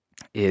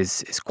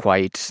is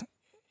quite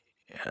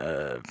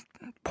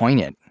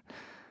poignant.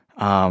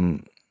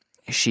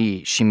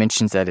 She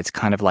mentions that it's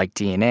kind of like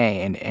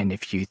DNA, and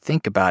if you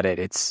think about it,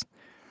 it's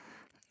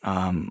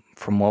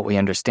from what we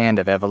understand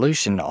of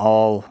evolution,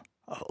 all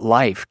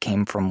life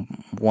came from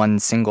one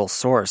single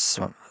source.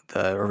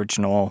 The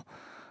original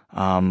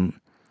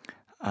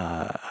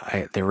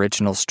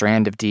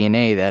strand of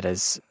DNA that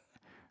has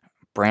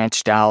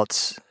branched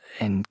out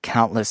in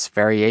countless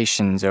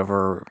variations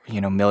over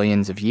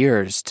millions of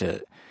years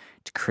to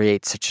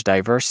create such a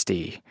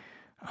diversity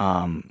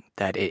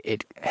that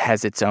it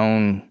has its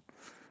own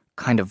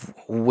kind of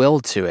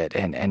will to it,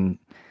 and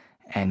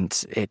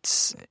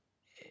it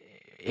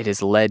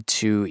has led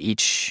to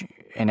each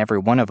and every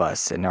one of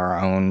us in our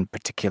own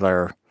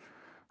particular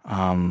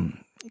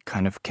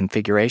kind of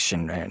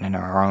configuration and in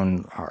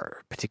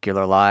our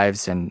particular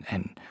lives and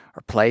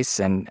our place,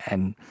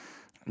 and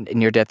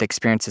near-death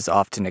experiences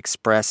often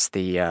express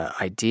the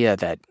idea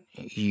that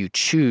you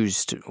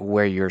choose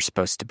where you're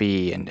supposed to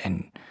be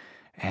and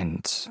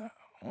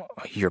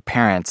your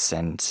parents,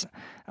 and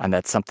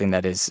that's something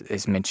that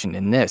is mentioned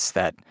in this,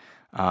 that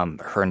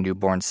her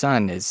newborn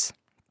son is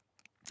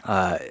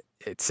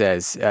it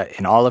says,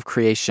 in all of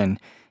creation,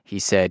 he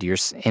said, your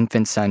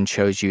infant son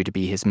chose you to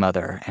be his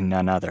mother and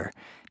none other.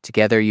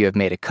 Together you have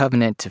made a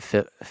covenant to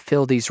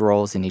fill these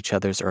roles in each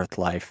other's earth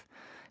life.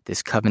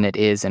 This covenant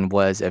is and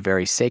was a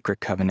very sacred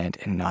covenant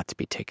and not to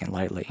be taken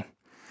lightly.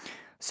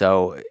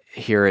 So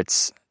here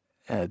it's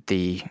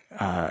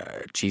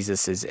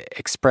Jesus is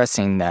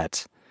expressing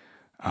that,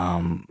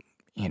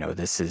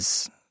 this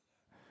is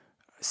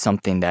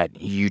something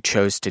that you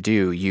chose to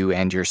do. You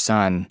and your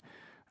son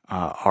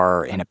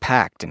are in a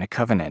pact, in a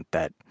covenant,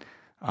 that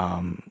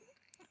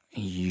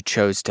you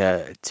chose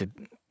to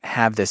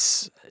have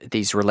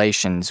these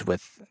relations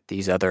with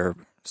these other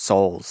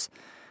souls,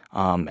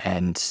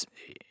 and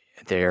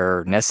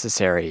they're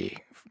necessary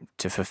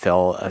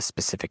fulfill a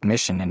specific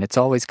mission, and it's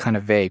always kind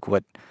of vague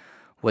what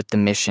the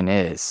mission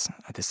is.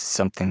 This is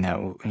something that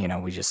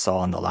we just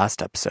saw in the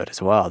last episode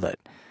as well, that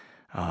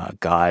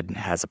God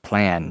has a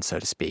plan, so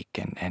to speak,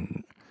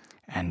 and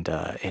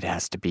it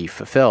has to be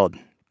fulfilled.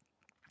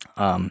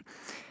 And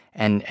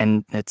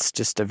it's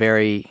just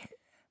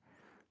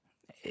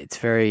it's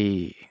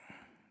very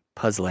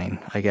puzzling,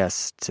 I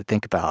guess, to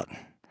think about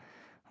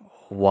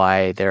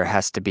why there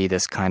has to be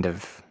this kind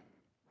of,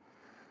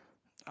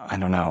 I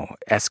don't know,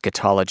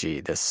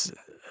 eschatology, this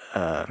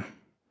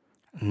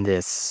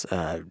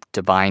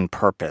divine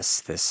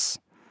purpose, this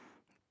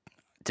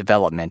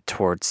development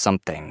towards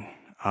something.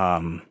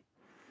 I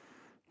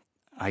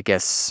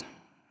guess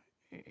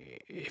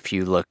if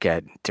you look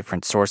at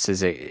different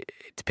sources,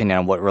 depending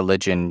on what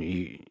religion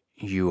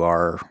you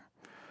are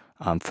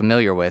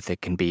familiar with,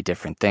 it can be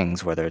different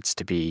things, whether it's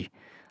to be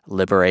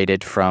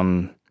liberated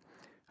from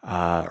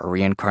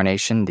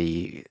reincarnation,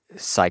 the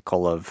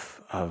cycle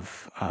of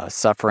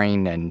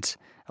suffering and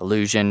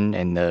illusion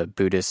in the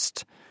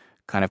Buddhist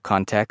kind of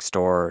context,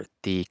 or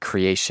the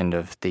creation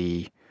of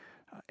the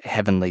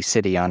heavenly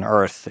city on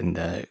earth in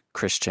the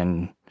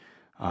Christian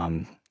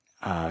kind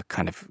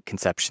of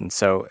conception.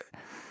 So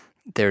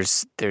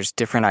there's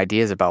different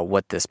ideas about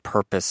what this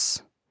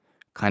purpose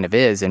kind of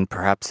is, and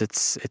perhaps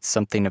it's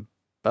something of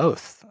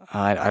both.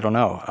 I don't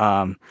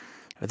know.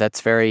 But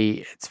it's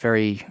very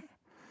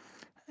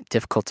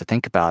difficult to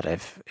think about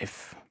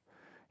if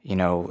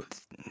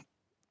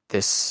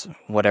this,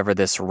 whatever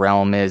this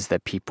realm is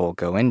that people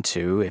go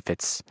into, if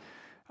it's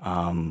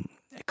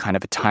kind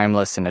of a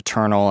timeless and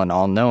eternal and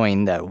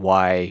all-knowing, that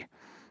why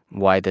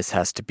this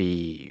has to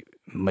be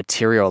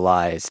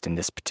materialized in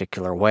this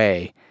particular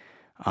way.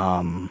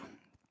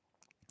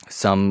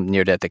 Some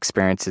near-death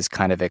experiences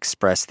kind of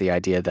express the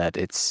idea that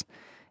it's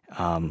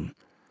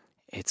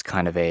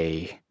kind of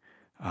a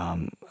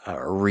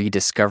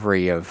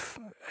rediscovery of,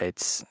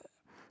 it's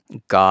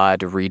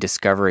God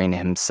rediscovering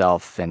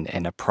himself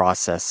in a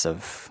process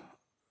of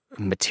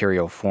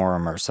material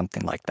form or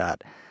something like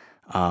that.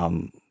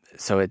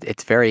 So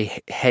it's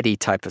very heady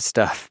type of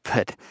stuff,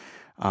 but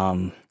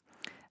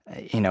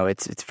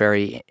it's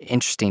very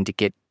interesting to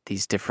get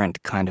these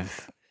different kind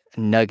of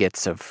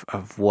nuggets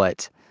of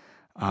what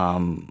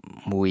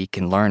we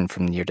can learn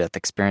from near-death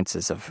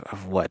experiences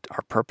of what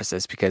our purpose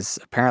is, because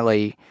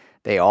apparently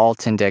they all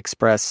tend to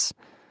express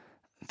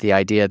the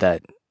idea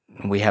that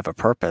we have a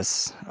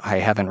purpose. I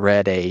haven't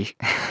read a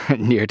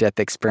near-death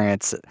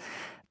experience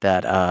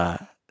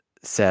that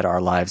said our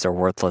lives are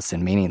worthless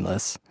and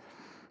meaningless.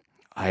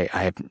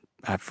 I've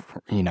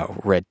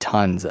read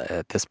tons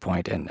at this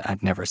point, and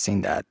I've never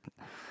seen that.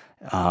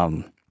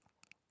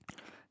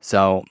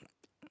 So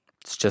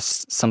it's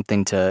just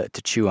something to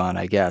chew on,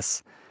 I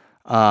guess.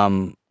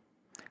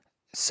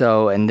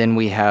 So, and then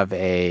we have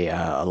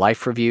a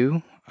life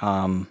review.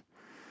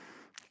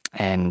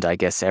 And I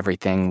guess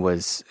everything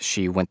was,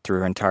 she went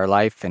through her entire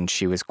life, and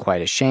she was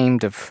quite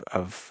ashamed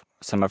of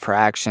some of her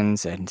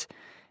actions, and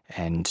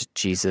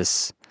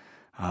Jesus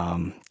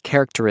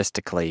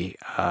characteristically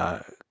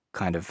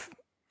kind of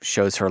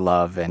shows her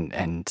love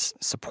and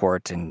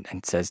support, and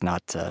says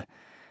not to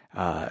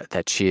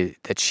that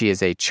she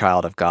is a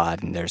child of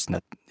God, and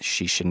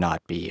she should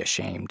not be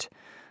ashamed.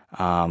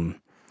 And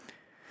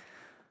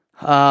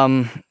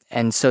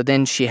so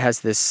then she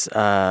has this.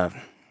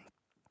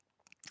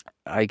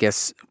 I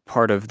guess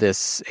part of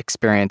this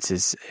experience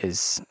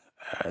is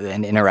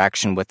an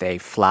interaction with a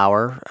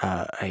flower,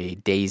 a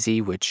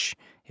daisy, which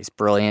is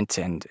brilliant,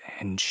 and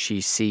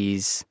she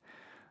sees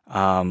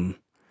that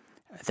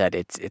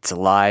it's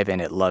alive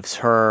and it loves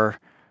her,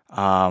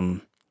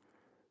 and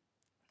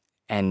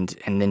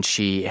then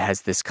she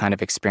has this kind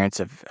of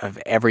experience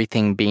of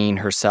everything being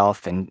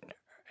herself and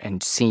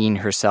seeing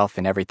herself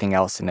and everything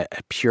else, in a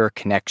pure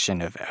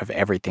connection of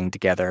everything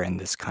together in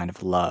this kind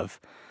of love,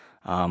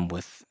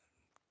 with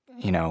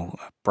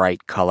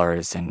bright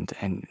colors, and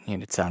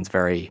it sounds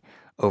very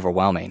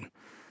overwhelming.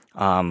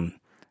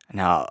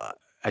 Now,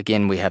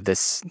 again, we have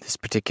this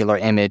particular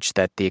image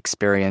that the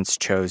experience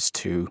chose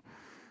to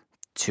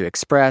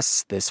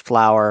express, this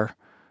flower.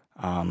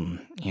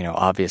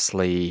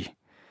 Obviously,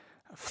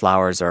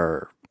 flowers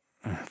are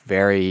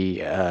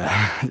very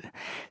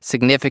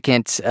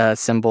significant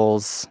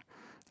symbols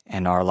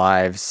in our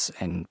lives,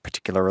 in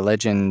particular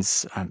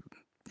religions.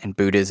 In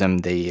Buddhism,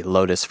 the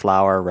lotus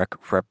flower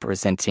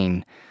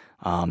representing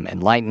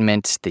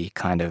enlightenment, the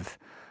kind of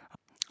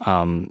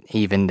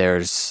even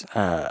there's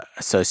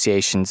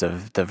associations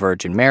of the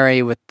Virgin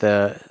Mary with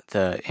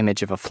the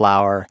image of a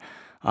flower.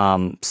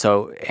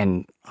 So,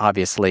 and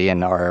obviously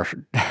in our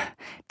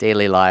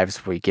daily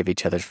lives, we give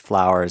each other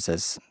flowers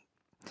as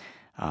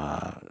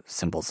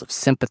symbols of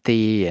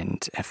sympathy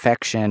and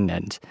affection,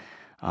 and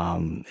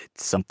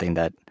it's something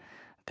that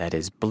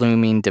is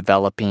blooming,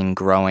 developing,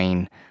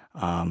 growing.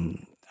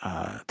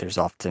 There's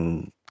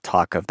often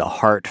talk of the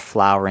heart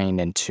flowering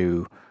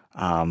into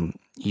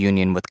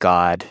union with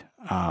God.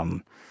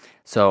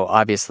 So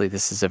obviously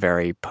this is a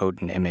very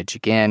potent image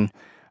again.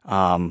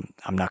 I'm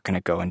not going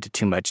to go into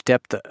too much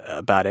depth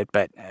about it,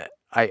 but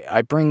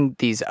I bring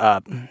these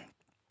up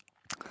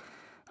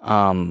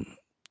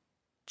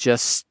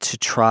just to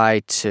try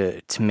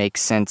to make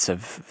sense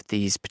of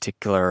these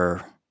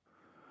particular,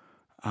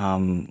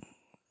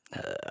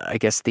 I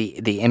guess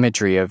the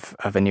imagery of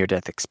a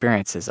near-death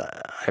experience is,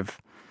 I've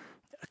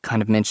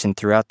kind of mentioned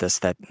throughout this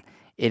that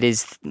it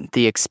is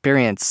the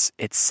experience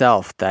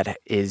itself that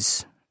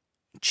is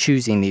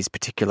choosing these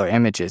particular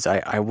images.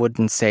 I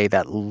wouldn't say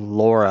that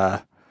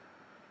Laura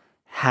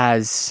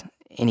has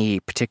any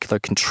particular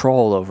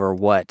control over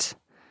what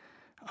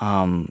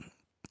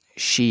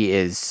she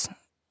is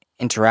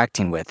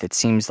interacting with. It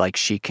seems like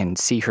she can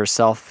see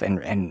herself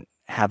and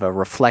have a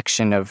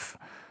reflection of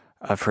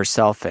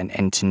herself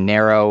and to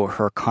narrow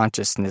her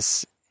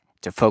consciousness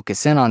to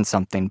focus in on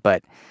something,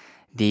 but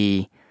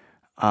the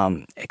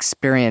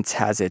experience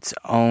has its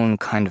own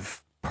kind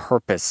of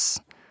purpose.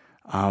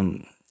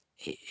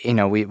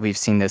 We've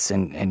seen this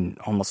in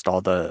almost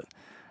all the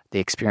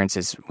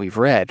experiences we've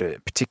read.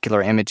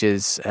 Particular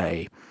images,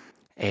 a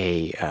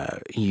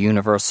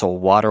universal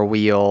water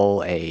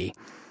wheel, an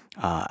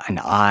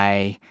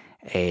eye,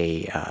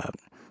 a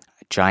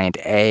giant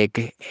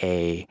egg,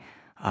 a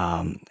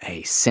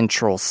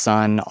central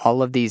sun.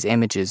 All of these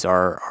images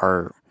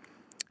are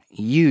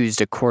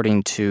used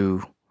according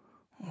to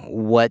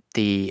what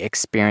the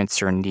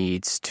experiencer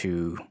needs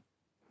to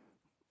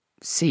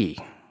see,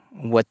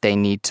 what they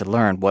need to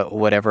learn,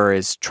 whatever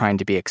is trying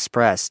to be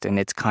expressed, and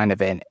it's kind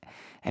of an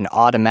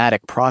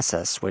automatic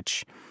process,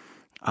 which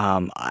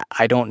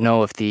I don't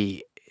know if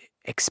the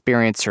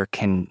experiencer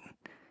can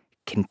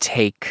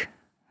take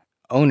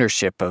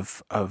ownership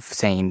of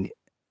saying,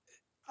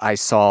 I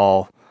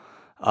saw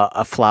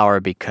a flower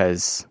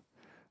because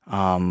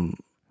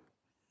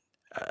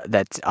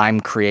that I'm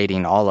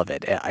creating all of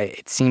it.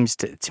 It seems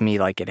to me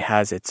like it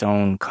has its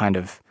own kind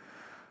of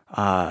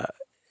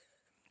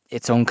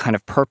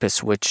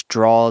purpose, which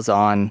draws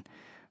on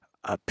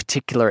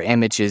particular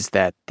images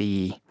that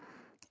the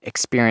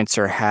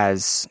experiencer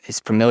is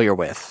familiar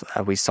with.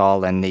 We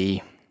saw in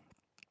the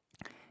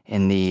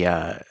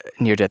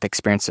near-death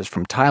experiences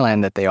from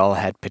Thailand that they all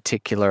had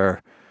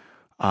particular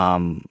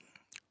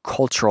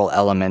cultural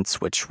elements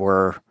which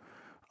were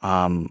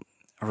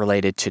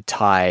related to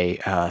Thai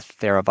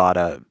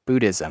Theravada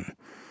Buddhism,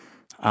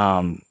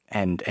 and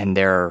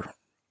their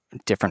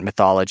different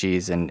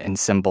mythologies and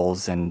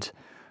symbols and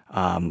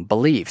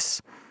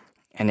beliefs.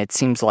 And it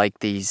seems like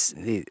the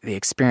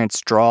experience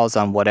draws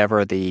on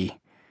whatever the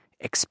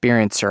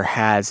experiencer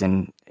has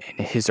in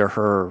his or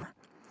her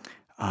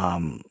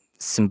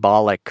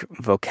symbolic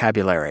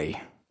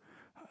vocabulary,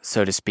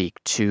 so to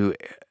speak, to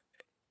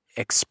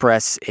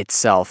express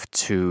itself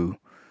to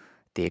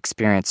the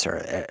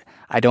experiencer.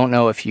 I don't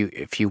know if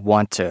you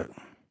want to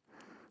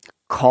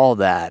call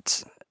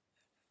that,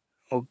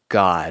 oh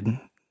God.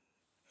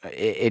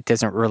 It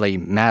doesn't really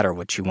matter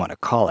what you want to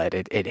call it.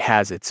 It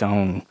has its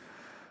own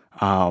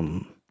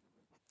kind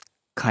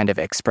of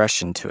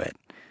expression to it,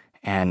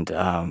 and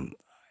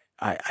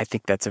I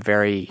think that's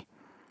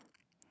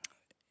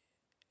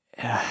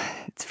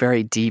it's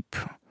very deep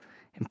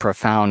and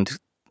profound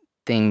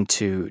thing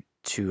to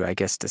I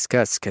guess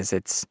discuss, because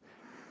it's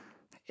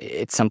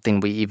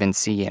something we even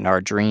see in our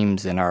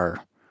dreams, in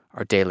our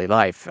daily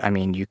life. I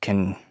mean,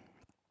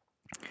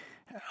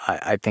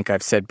 I think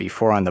I've said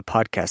before on the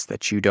podcast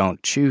that you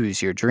don't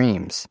choose your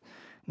dreams.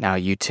 Now,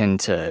 you tend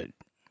to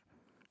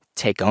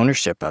take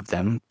ownership of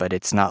them, but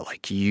it's not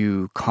like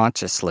you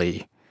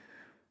consciously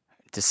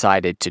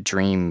decided to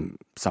dream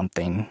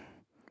something,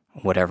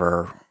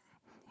 whatever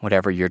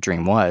your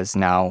dream was.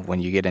 Now, when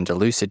you get into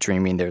lucid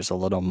dreaming, there's a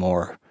little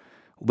more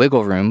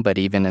wiggle room, but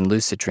even in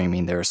lucid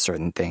dreaming, there are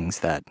certain things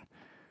that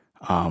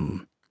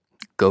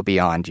go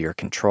beyond your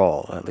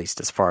control, at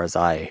least as far as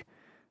I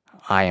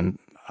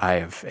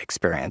have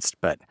experienced.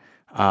 But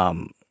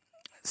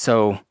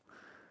so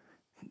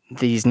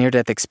these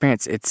near-death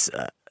experience, it's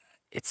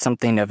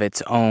something of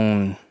its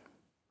own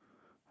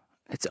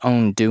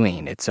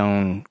doing, its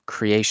own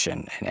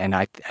creation, and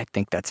I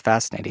think that's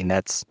fascinating.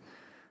 That's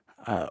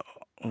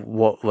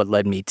what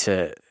led me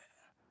to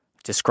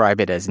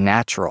describe it as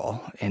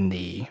natural in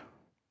the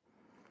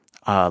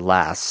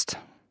last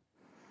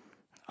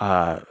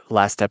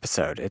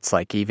episode. It's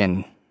like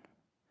even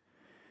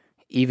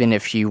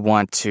if you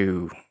want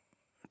to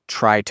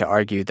try to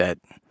argue that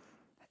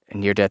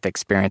near-death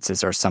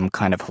experiences are some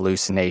kind of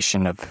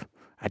hallucination of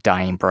a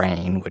dying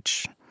brain,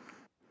 which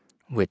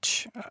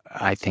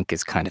I think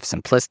is kind of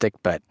simplistic,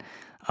 but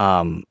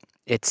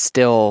it's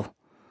still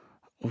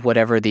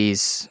whatever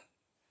these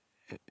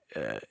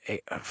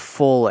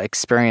full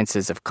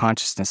experiences of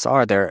consciousness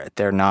are.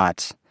 They're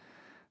not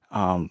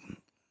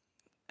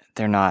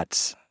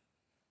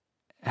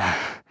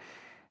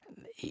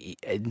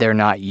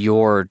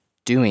your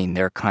doing.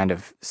 They're kind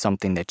of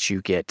something that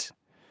you get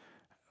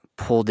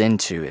pulled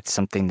into. It's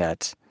something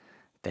that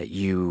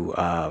you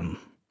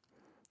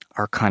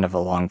are kind of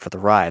along for the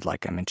ride,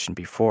 like I mentioned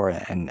before,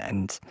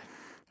 and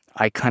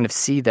I kind of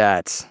see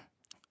that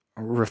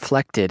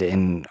reflected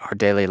in our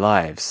daily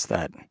lives,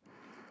 that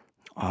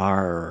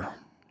our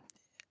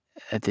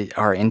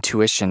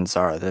intuitions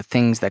are the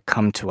things that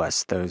come to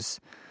us, those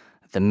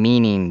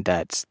meaning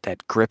that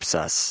grips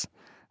us,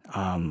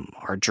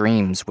 our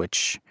dreams,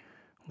 which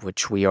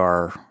we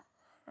are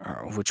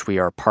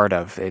part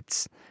of.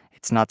 It's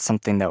not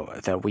something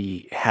that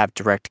we have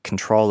direct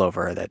control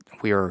over. That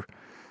we're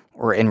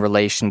in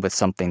relation with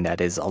something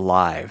that is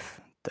alive,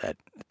 that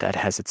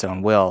has its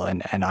own will,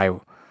 and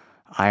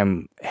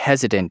I'm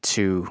hesitant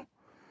to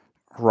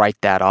write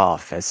that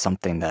off as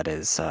something that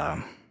is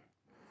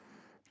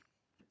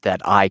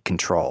that I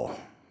control.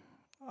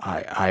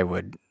 I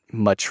would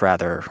much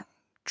rather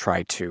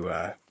try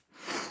to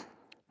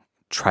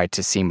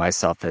see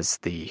myself as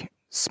the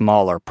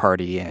smaller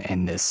party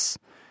in this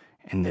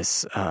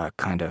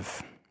kind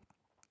of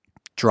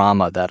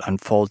drama that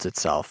unfolds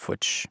itself,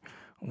 which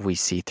we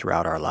see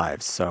throughout our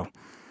lives. So,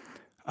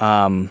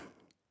 I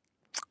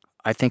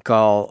think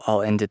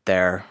I'll end it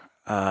there.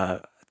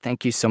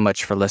 Thank you so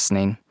much for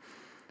listening.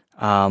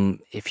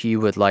 If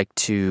you would like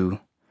to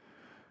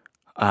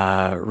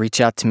reach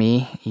out to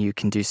me, you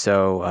can do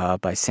so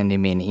by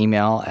sending me an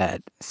email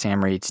at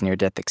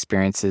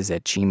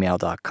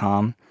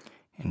samreedsnear-death-experiences@gmail.com,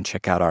 and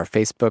check out our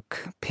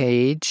Facebook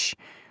page.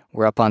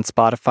 We're up on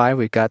Spotify.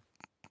 We've got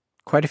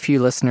quite a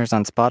few listeners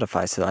on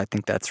Spotify, so I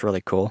think that's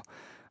really cool.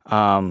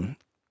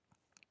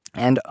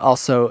 And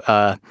also,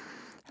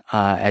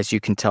 as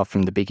you can tell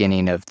from the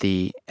beginning of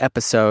the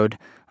episode,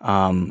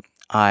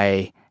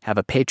 I have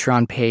a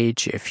Patreon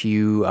page. If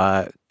you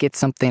get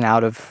something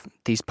out of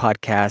these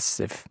podcasts,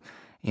 if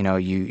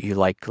you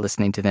like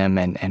listening to them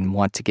and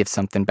want to give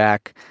something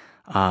back,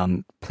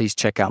 please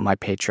check out my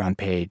Patreon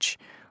page.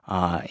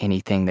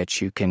 Anything that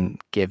you can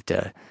give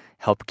to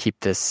help keep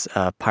this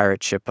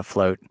pirate ship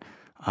afloat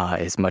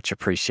is much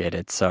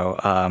appreciated. So,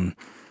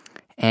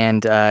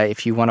 and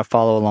if you want to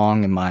follow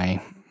along in my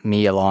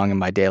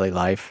daily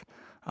life,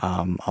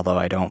 although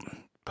I don't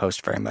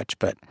post very much,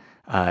 but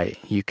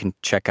you can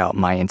check out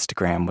my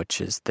Instagram,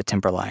 which is the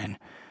Timberlion.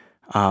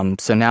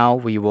 So now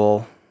we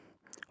will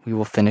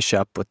finish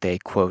up with a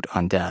quote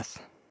on death.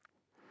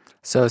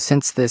 So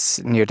since this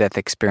near-death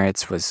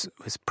experience was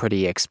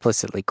pretty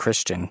explicitly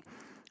Christian,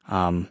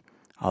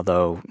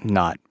 although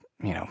not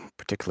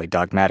particularly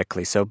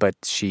dogmatically so, but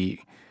she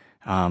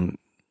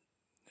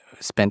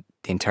spent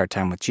the entire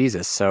time with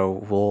Jesus. So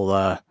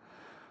we'll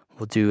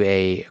do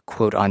a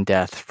quote on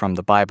death from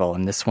the Bible,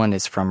 and this one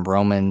is from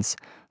Romans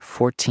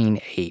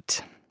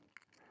 14:8.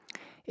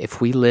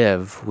 If we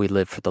live, we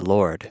live for the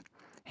Lord,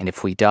 and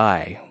if we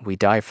die, we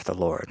die for the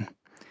Lord.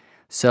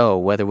 So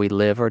whether we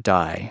live or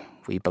die,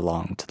 we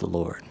belong to the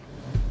Lord.